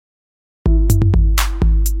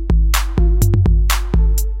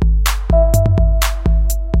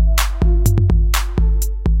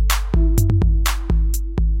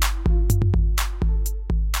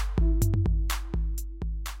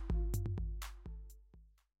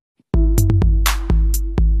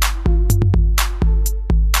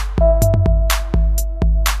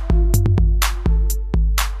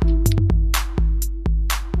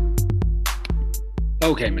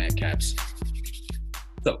 Okay, madcaps.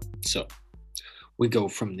 So we go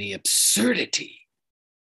from the absurdity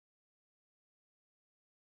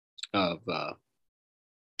of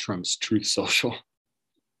Trump's Truth Social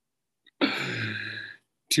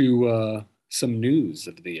to some news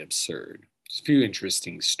of the absurd. There's a few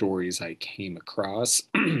interesting stories I came across.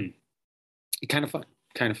 Kind of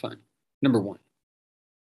fun. Number one,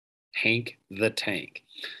 Hank the Tank.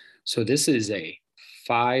 So this is a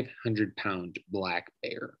 500-pound black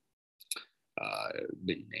bear,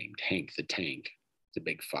 been named Hank the Tank. It's a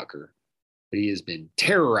big fucker, but he has been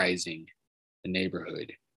terrorizing the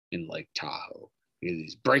neighborhood in Lake Tahoe because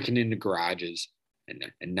he's breaking into garages and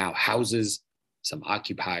now houses, some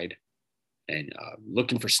occupied, and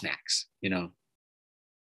looking for snacks,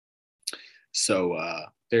 So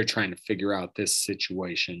they're trying to figure out this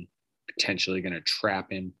situation, potentially going to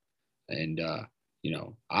trap him And,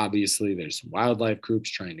 obviously there's some wildlife groups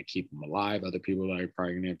trying to keep them alive. Other people are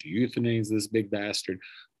probably going to have to euthanize this big bastard.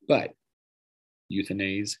 But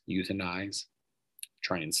euthanize,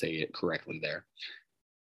 try and say it correctly there.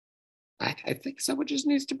 I think someone just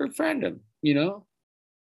needs to befriend him,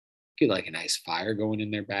 Get like a nice fire going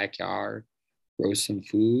in their backyard, roast some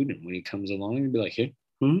food, and when he comes along, you'd be like, hey,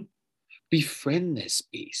 befriend this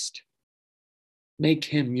beast. Make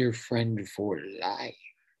him your friend for life.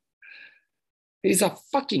 He's a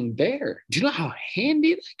fucking bear. Do you know how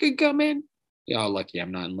handy that could come in? Y'all lucky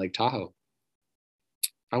I'm not in Lake Tahoe.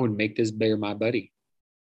 I would make this bear my buddy.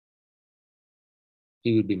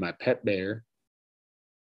 He would be my pet bear.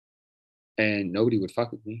 And nobody would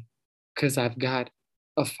fuck with me because I've got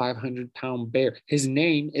a 500-pound bear. His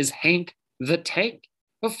name is Hank the Tank.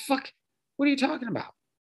 The fuck? What are you talking about?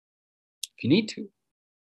 If you need to,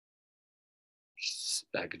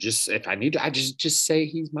 I could just, if I need to, I just say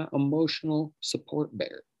he's my emotional support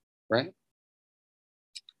bear, right?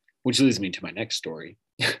 Which leads me to my next story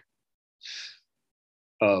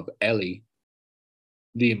of Ellie,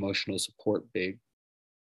 the emotional support pig.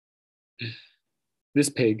 This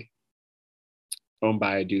pig, owned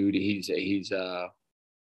by a dude, he's got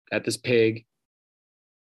this pig,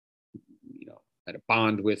 had a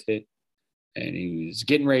bond with it, and he was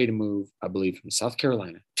getting ready to move, I believe, from South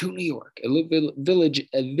Carolina to New York, a village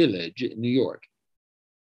in New York.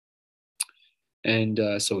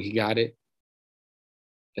 And so he got it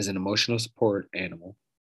as an emotional support animal.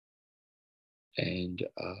 And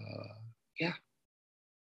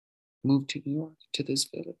moved to New York, to this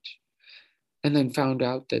village. And then found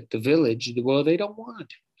out that the village, well, they don't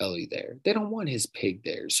want Ellie there. They don't want his pig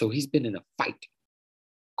there. So he's been in a fight,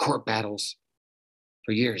 court battles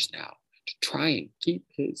for years now to try and keep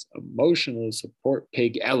his emotional support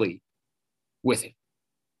pig Ellie with him.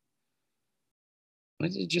 Why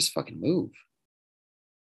did it just fucking move?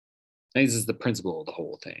 This is the principle of the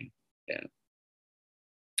whole thing. Yeah.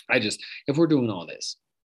 If we're doing all this,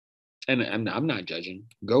 and I'm not judging,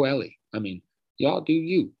 go Ellie. I mean, y'all do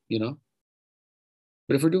you,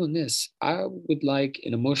 But if we're doing this, I would like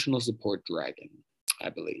an emotional support dragon, I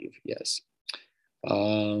believe. Yes.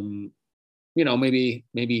 Maybe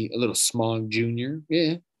a little Smog Junior.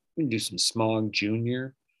 Yeah, we can do some Smog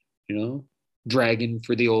Junior, dragon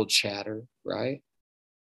for the old chatter, right?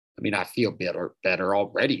 I mean, I feel better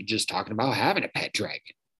already just talking about having a pet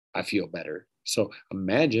dragon. I feel better. So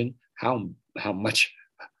imagine how much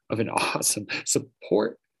of an awesome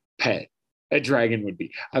support pet a dragon would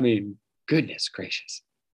be. I mean, goodness gracious.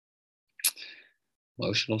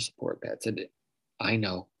 Emotional support pets. And I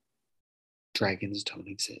know dragons don't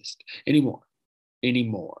exist anymore.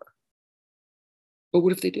 But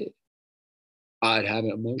what if they did? I'd have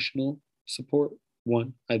an emotional support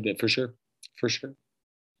one. I bet for sure.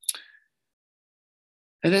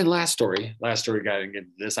 And then last story got to get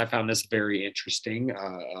this. I found this very interesting.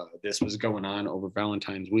 This was going on over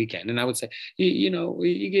Valentine's weekend. And I would say, you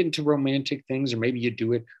get into romantic things, or maybe you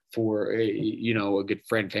do it for, a good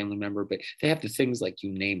friend, family member, but they have the things like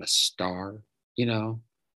you name a star, I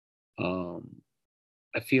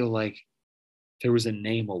feel like there was a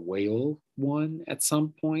name a whale one at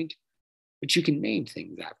some point, but you can name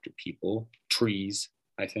things after people, trees,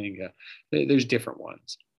 I think. There's different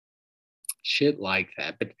ones. Shit like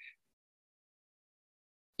that. But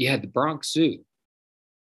you had the Bronx Zoo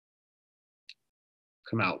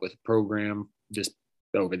come out with a program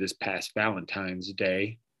over this past Valentine's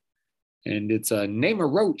Day, and it's a Name a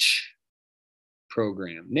Roach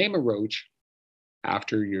program. Name a roach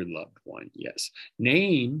after your loved one. Yes.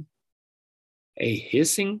 Name a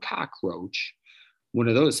hissing cockroach, one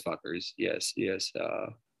of those fuckers. Yes.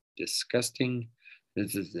 Disgusting.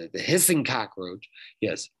 This is the hissing cockroach.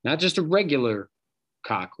 Yes, not just a regular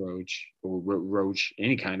cockroach or roach,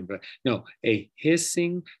 any kind of, no, a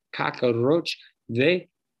hissing cockroach. They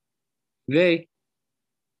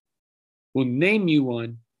will name you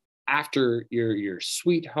one after your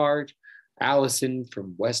sweetheart, Allison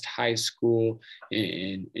from West High School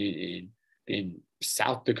in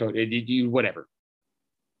South Dakota. Whatever.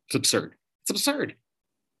 It's absurd.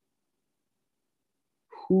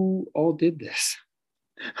 Who all did this?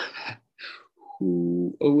 I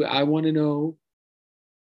want to know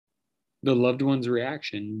the loved one's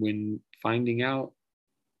reaction when finding out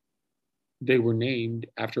they were named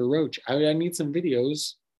after a roach. I need some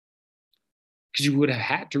videos, because you would have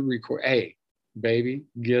had to record. Hey, baby,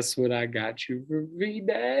 guess what I got you for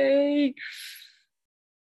V-Day?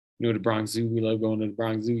 You know, the Bronx Zoo. We love going to the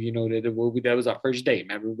Bronx Zoo. You know, that was our first date.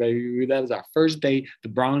 Remember, baby? That was our first date, the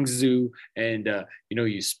Bronx Zoo. And, you know,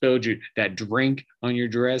 you spilled that drink on your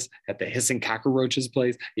dress at the Hissing Cockroaches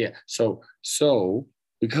place. Yeah. So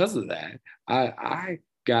because of that, I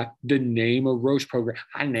got the name of Roach program.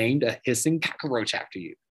 I named a hissing cockroach after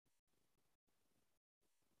you.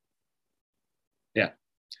 Yeah.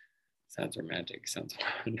 Sounds romantic. Sounds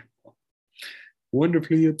wonderful.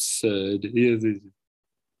 Wonderfully absurd. Yes.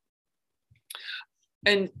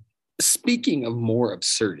 And speaking of more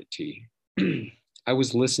absurdity, I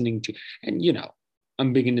was listening to, and you know,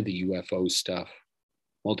 I'm big into the UFO stuff.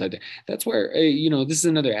 That's where, you know, this is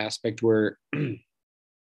another aspect where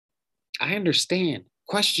I understand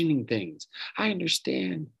questioning things. I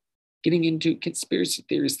understand getting into conspiracy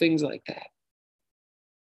theories, things like that.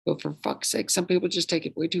 But for fuck's sake, some people just take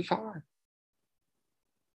it way too far.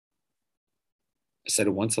 I said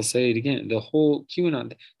it once, I'll say it again. The whole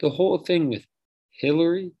QAnon, the whole thing with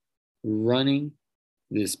Hillary running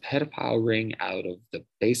this pedophile ring out of the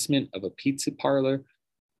basement of a pizza parlor,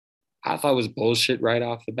 I thought was bullshit right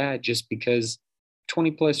off the bat, just because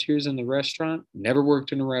 20 plus years in the restaurant, never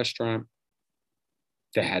worked in a restaurant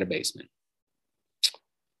that had a basement.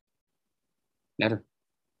 Never.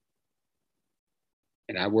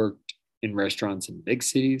 And I worked in restaurants in big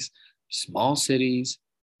cities, small cities,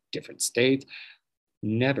 different states.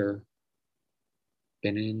 Never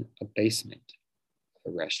been in a basement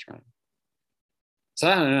of a restaurant. So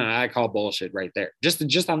I don't know. I call bullshit right there. Just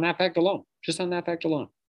on that fact alone. Just on that fact alone.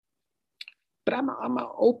 But I'm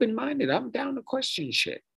open-minded. I'm down to question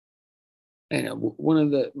shit. And one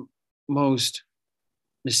of the most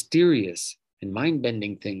mysterious and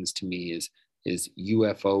mind-bending things to me is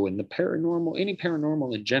UFO and the paranormal, any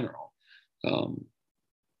paranormal in general.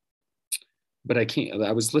 But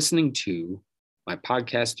I was listening to my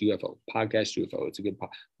podcast UFO. It's a good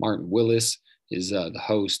Martin Willis is the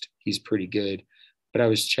host. He's pretty good. But I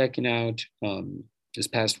was checking out this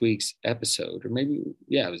past week's episode, or maybe,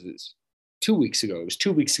 yeah, it was this 2 weeks ago. It was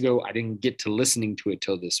 2 weeks ago. I didn't get to listening to it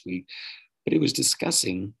till this week, but it was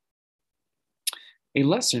discussing a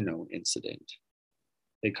lesser known incident.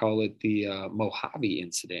 They call it the Mojave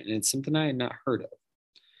incident, and it's something I had not heard of.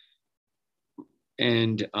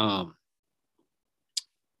 And on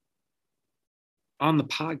the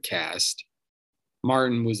podcast,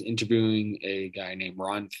 Martin was interviewing a guy named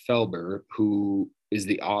Ron Felber, who is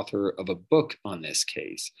the author of a book on this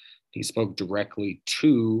case. He spoke directly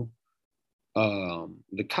to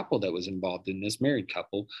the couple that was involved in this, married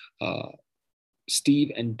couple,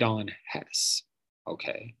 Steve and Dawn Hess.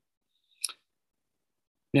 Okay.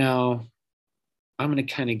 Now, I'm going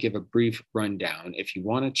to kind of give a brief rundown. If you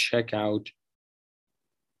want to check out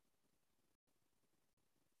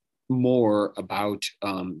more about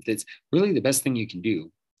this, really the best thing you can do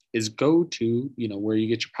is go to, you know, where you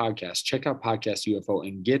get your podcast, check out Podcast UFO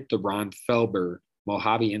and get the Ron Felber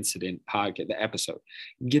Mojave Incident podcast, the episode.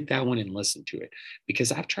 Get that one and listen to it,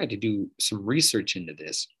 because I've tried to do some research into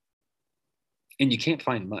this and you can't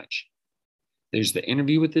find much. There's the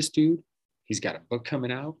interview with this dude. He's got a book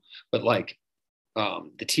coming out, but like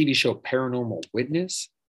the TV show Paranormal Witness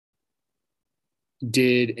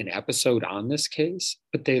did an episode on this case,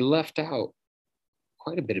 but they left out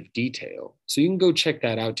quite a bit of detail. So you can go check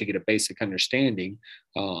that out to get a basic understanding.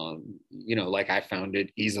 You know, like I found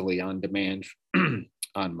it easily on demand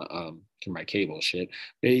on through my cable shit.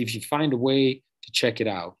 But if you find a way to check it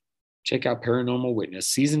out, check out Paranormal Witness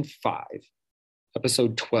season 5,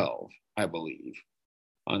 episode 12, I believe,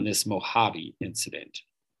 on this Mojave incident.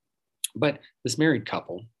 But this married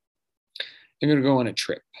couple, they're going to go on a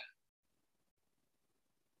trip.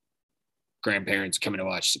 Grandparents coming to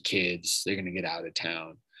watch the kids. They're going to get out of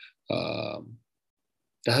town. The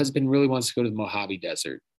husband really wants to go to the Mojave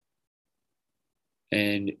Desert.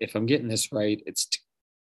 And if I'm getting this right, it's to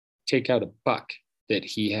take out a buck that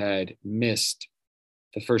he had missed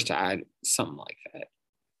the first time, something like that.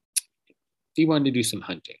 He wanted to do some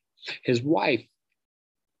hunting. His wife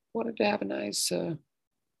wanted to have a nice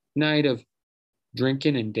night of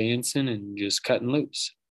drinking and dancing and just cutting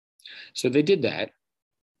loose. So they did that.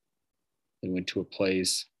 They went to a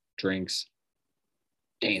place, drinks,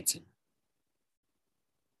 dancing.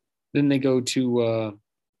 Then they go to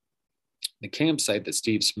the campsite that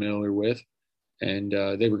Steve's familiar with, and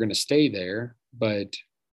they were going to stay there, but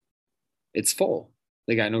it's full.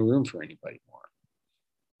 They got no room for anybody more,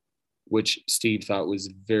 which Steve thought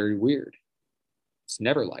was very weird. It's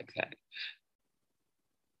never like that.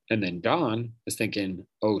 And then Dawn is thinking,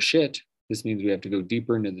 oh shit, this means we have to go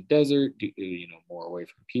deeper into the desert, you know, more away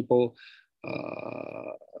from people.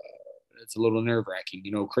 It's a little nerve-wracking.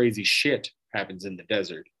 You know, crazy shit happens in the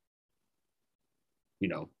desert. you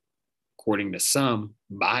know, according to some,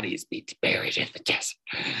 bodies be buried in the desert.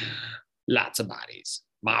 Lots of bodies.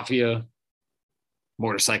 Mafia,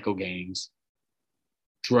 motorcycle gangs,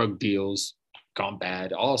 drug deals gone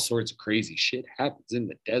bad. All sorts of crazy shit happens in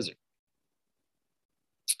the desert.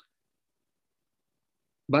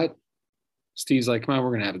 But Steve's like, come on,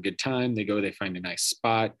 we're going to have a good time. They go, they find a nice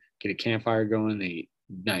spot, get a campfire going, they eat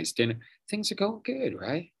nice dinner. Things are going good,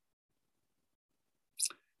 right?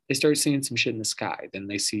 They start seeing some shit in the sky. Then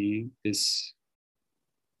they see this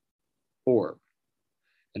orb.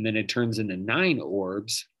 And then it turns into 9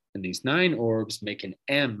 orbs. And these 9 orbs make an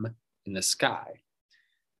M in the sky.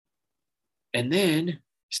 And then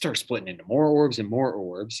start splitting into more orbs and more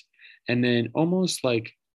orbs. And then almost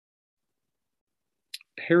like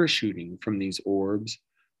parachuting from these orbs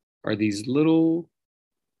are these little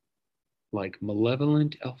like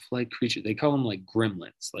malevolent elf-like creatures. They call them like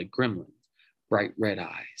gremlins, bright red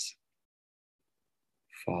eyes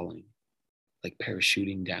falling, like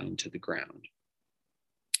parachuting down to the ground.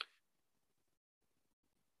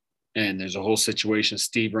 And there's a whole situation.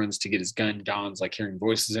 Steve runs to get his gun. Dawn's like hearing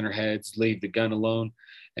voices in her head, leave the gun alone.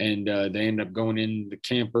 And they end up going in the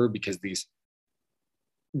camper because these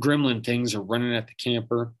gremlin things are running at the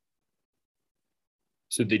camper.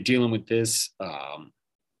 So they're dealing with this.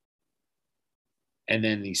 And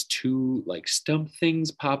then these 2 like stump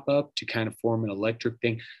things pop up to kind of form an electric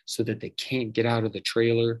thing so that they can't get out of the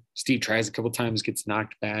trailer. Steve tries a couple times, gets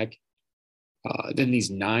knocked back. Then these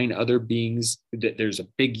 9 other beings, there's a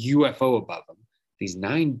big UFO above them. These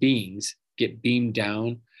 9 beings get beamed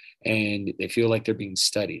down and they feel like they're being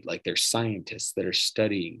studied, like they're scientists that are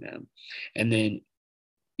studying them. And then,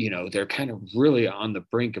 they're kind of really on the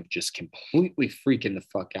brink of just completely freaking the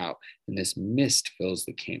fuck out. And this mist fills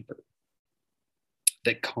the camper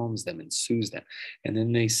that calms them and soothes them. And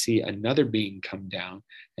then they see another being come down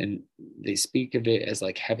and they speak of it as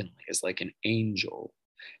like heavenly, as like an angel.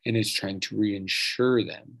 And is trying to reassure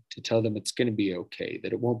them, to tell them it's going to be okay,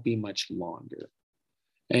 that it won't be much longer.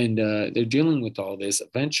 And they're dealing with all this.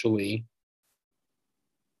 Eventually,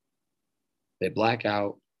 they black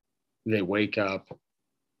out, they wake up,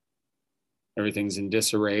 everything's in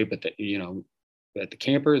disarray, but at the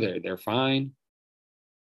camper, they're fine.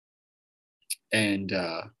 And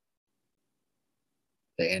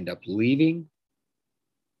they end up leaving.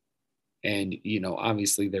 And,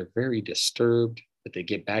 obviously they're very disturbed. But they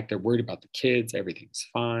get back, they're worried about the kids, everything's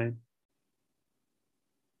fine.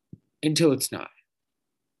 Until it's not.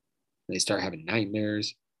 They start having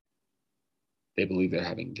nightmares. They believe they're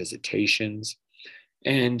having visitations.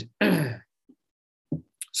 And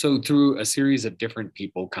so through a series of different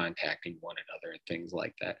people contacting one another and things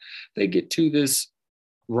like that, they get to this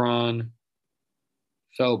Ron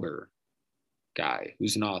Felber guy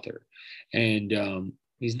who's an author. And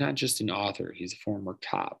he's not just an author, he's a former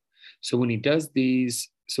cop. So when he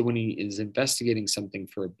is investigating something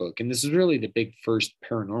for a book, and this is really the big first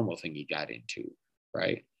paranormal thing he got into,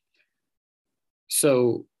 right?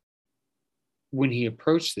 So when he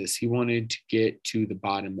approached this, he wanted to get to the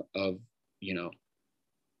bottom of,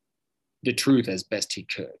 the truth as best he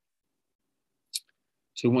could.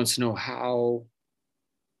 So he wants to know how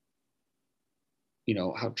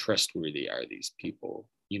trustworthy are these people?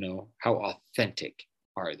 How authentic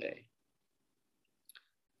are they?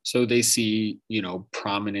 So they see,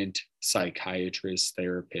 prominent psychiatrists,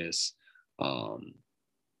 therapists.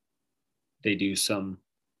 They do some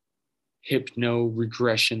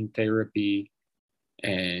hypno-regression therapy.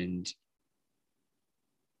 And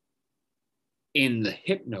in the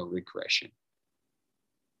hypno-regression,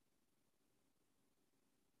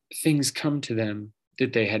 things come to them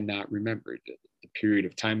that they had not remembered. The period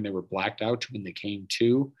of time they were blacked out when they came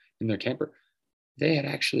to in their camper, they had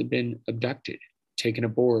actually been abducted, taken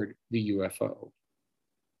aboard the UFO.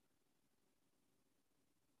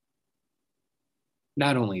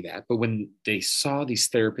 Not only that, but when they saw these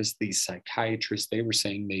therapists, these psychiatrists, they were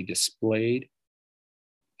saying they displayed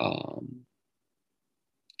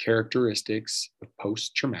characteristics of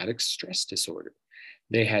post-traumatic stress disorder.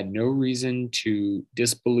 They had no reason to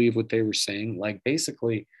disbelieve what they were saying. Like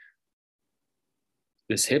basically,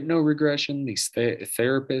 this hypno-regression, these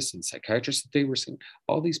therapists and psychiatrists that they were seeing,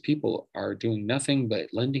 all these people are doing nothing but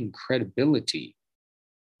lending credibility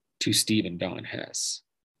to Steve and Dawn Hess.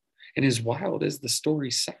 And as wild as the story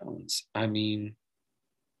sounds, I mean,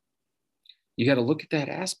 you got to look at that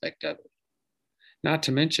aspect of it. Not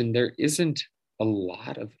to mention, there isn't a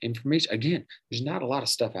lot of information. Again, there's not a lot of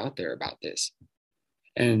stuff out there about this.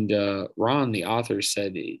 And Ron, the author,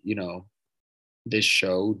 said, this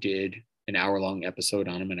show did an hour-long episode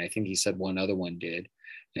on him, and I think he said one other one did,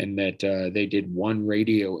 and that they did one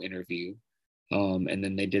radio interview, And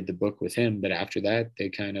then they did the book with him, but after that, they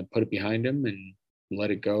kind of put it behind him and let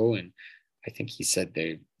it go. And I think he said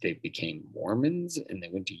they became Mormons and they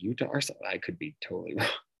went to Utah or something. I could be totally wrong.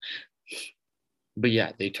 But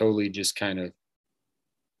yeah, they totally just kind of,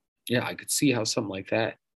 yeah, I could see how something like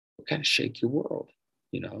that would kind of shake your world,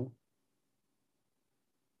 you know.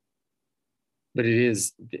 But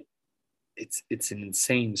it's an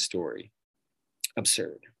insane story,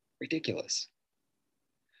 absurd, ridiculous.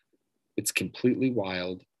 It's completely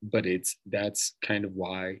wild, but that's kind of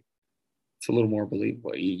why it's a little more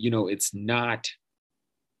believable. You know, it's not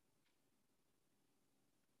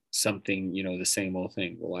something, you know, the same old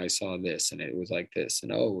thing. Well, I saw this and it was like this,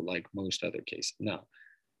 and oh, like most other cases. No,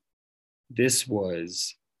 this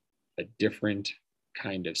was a different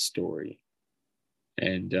kind of story.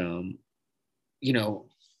 And, you know,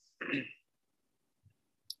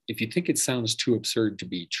 if you think it sounds too absurd to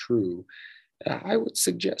be true, I would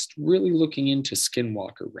suggest really looking into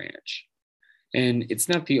Skinwalker Ranch. And it's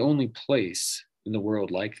not the only place in the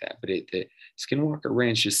world like that, but the Skinwalker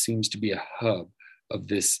Ranch just seems to be a hub of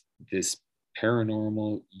this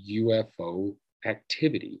paranormal UFO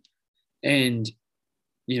activity. And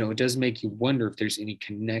you know, it does make you wonder if there's any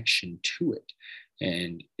connection to it.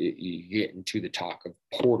 And you get into the talk of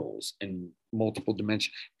portals and multiple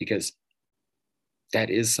dimensions, because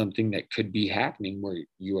that is something that could be happening where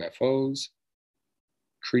UFOs,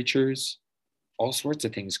 creatures, all sorts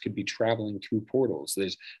of things could be traveling through portals.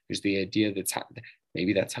 There's the idea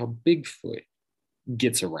maybe that's how Bigfoot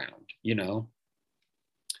gets around, you know?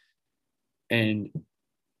 And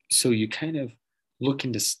so you kind of look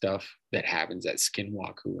into stuff that happens at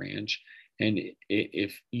Skinwalker Ranch. And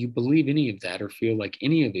if you believe any of that or feel like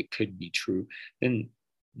any of it could be true, then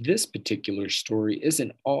this particular story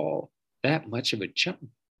isn't all that much of a jump.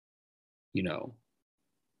 You know,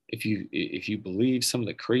 if you believe some of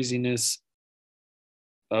the craziness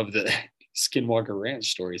of the Skinwalker Ranch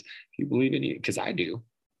stories, if you believe any, because I do.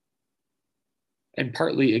 And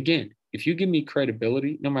partly, again, if you give me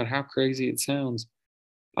credibility, no matter how crazy it sounds,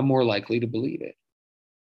 I'm more likely to believe it.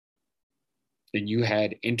 And you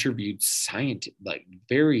had interviewed scientists, like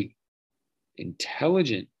very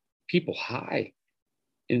intelligent people, high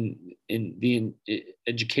in the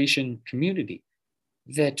education community,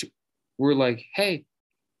 that were like, "Hey,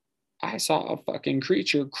 I saw a fucking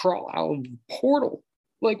creature crawl out of the portal.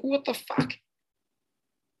 Like, what the fuck?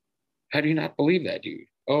 How do you not believe that, dude?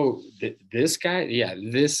 Oh, this guy? Yeah,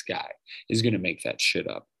 this guy is going to make that shit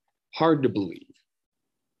up. Hard to believe.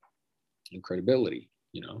 And credibility,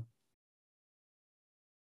 you know?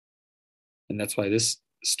 And that's why this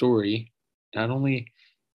story, not only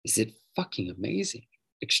is it fucking amazing,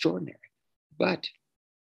 extraordinary, but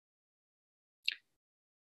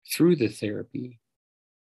through the therapy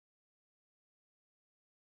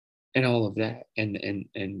and all of that, and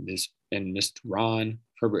Mr. Ron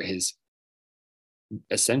Herbert, his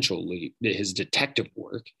essentially his detective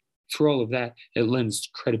work, through all of that, it lends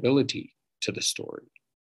credibility to the story.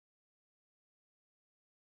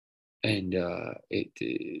 And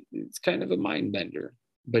it's kind of a mind bender,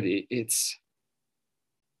 but it's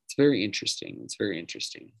very interesting. It's very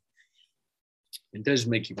interesting. It does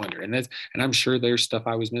make you wonder, and I'm sure there's stuff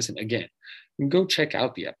I was missing. Again, go check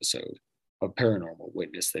out the episode of Paranormal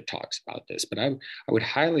Witness that talks about this. But I would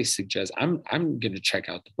highly suggest, I'm going to check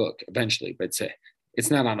out the book eventually, but it's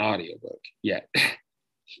not on audiobook yet.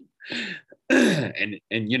 and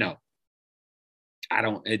you know, I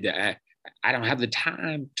don't have the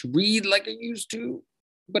time to read like I used to,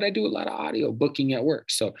 but I do a lot of audio booking at work.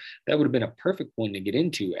 So that would have been a perfect one to get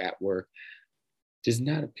into at work. Does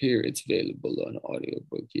not appear it's available on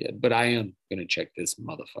audiobook yet, but I am going to check this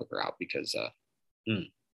motherfucker out because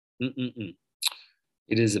it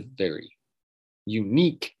is a very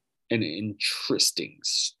unique and interesting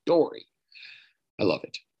story. I love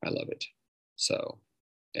it. I love it. So,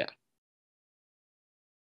 yeah.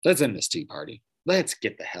 Let's end this tea party. Let's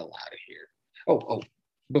get the hell out of here. Oh,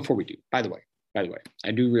 before we do, by the way, I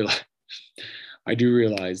do realize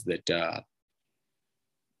that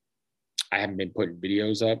I haven't been putting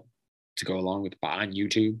videos up to go along with on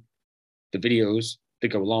YouTube. The videos that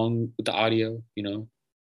go along with the audio, you know.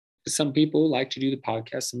 Some people like to do the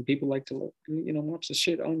podcast. Some people like to, you know, watch the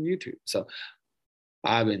shit on YouTube. So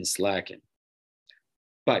I've been slacking.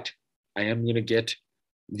 But I am going to get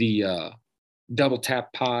the double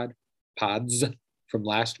tap pods from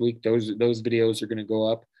last week. Those videos are going to go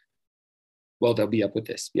up. Well, they'll be up with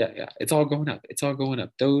this. Yeah. It's all going up. It's all going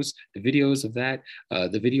up. The videos of that,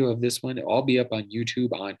 the video of this one, all be up on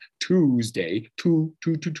YouTube on Tuesday,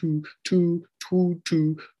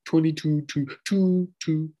 22,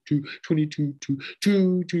 22,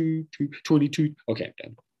 22. Okay, I'm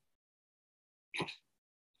done.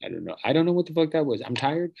 I don't know. I don't know what the fuck that was. I'm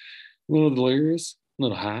tired, a little delirious, a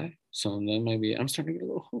little high. So that might be, I'm starting to get a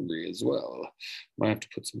little hungry as well. Might have to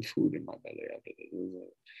put some food in my belly after this.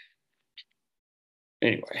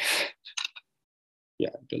 Anyway,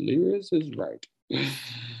 yeah, delirious is right.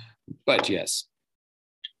 But yes.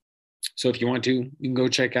 So if you want to, you can go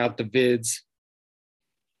check out the vids.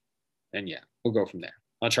 And yeah, we'll go from there.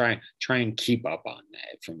 I'll try and keep up on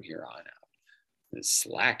that from here on out. The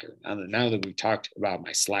slacker. Now that we talked about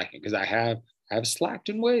my slacking, because I have slacked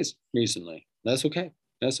in ways recently. That's okay.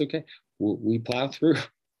 That's okay. We plow through,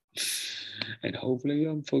 and hopefully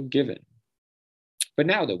I'm forgiven. But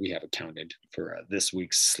now that we have accounted for this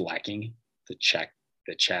week's slacking, the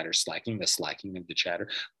chatter slacking, the slacking of the chatter,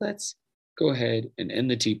 let's go ahead and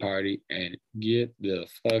end the tea party and get the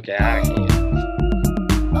fuck out of here.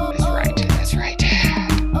 That's right.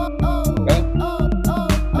 Well,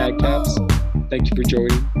 Nightcaps, thank you for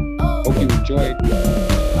joining. Hope you enjoyed.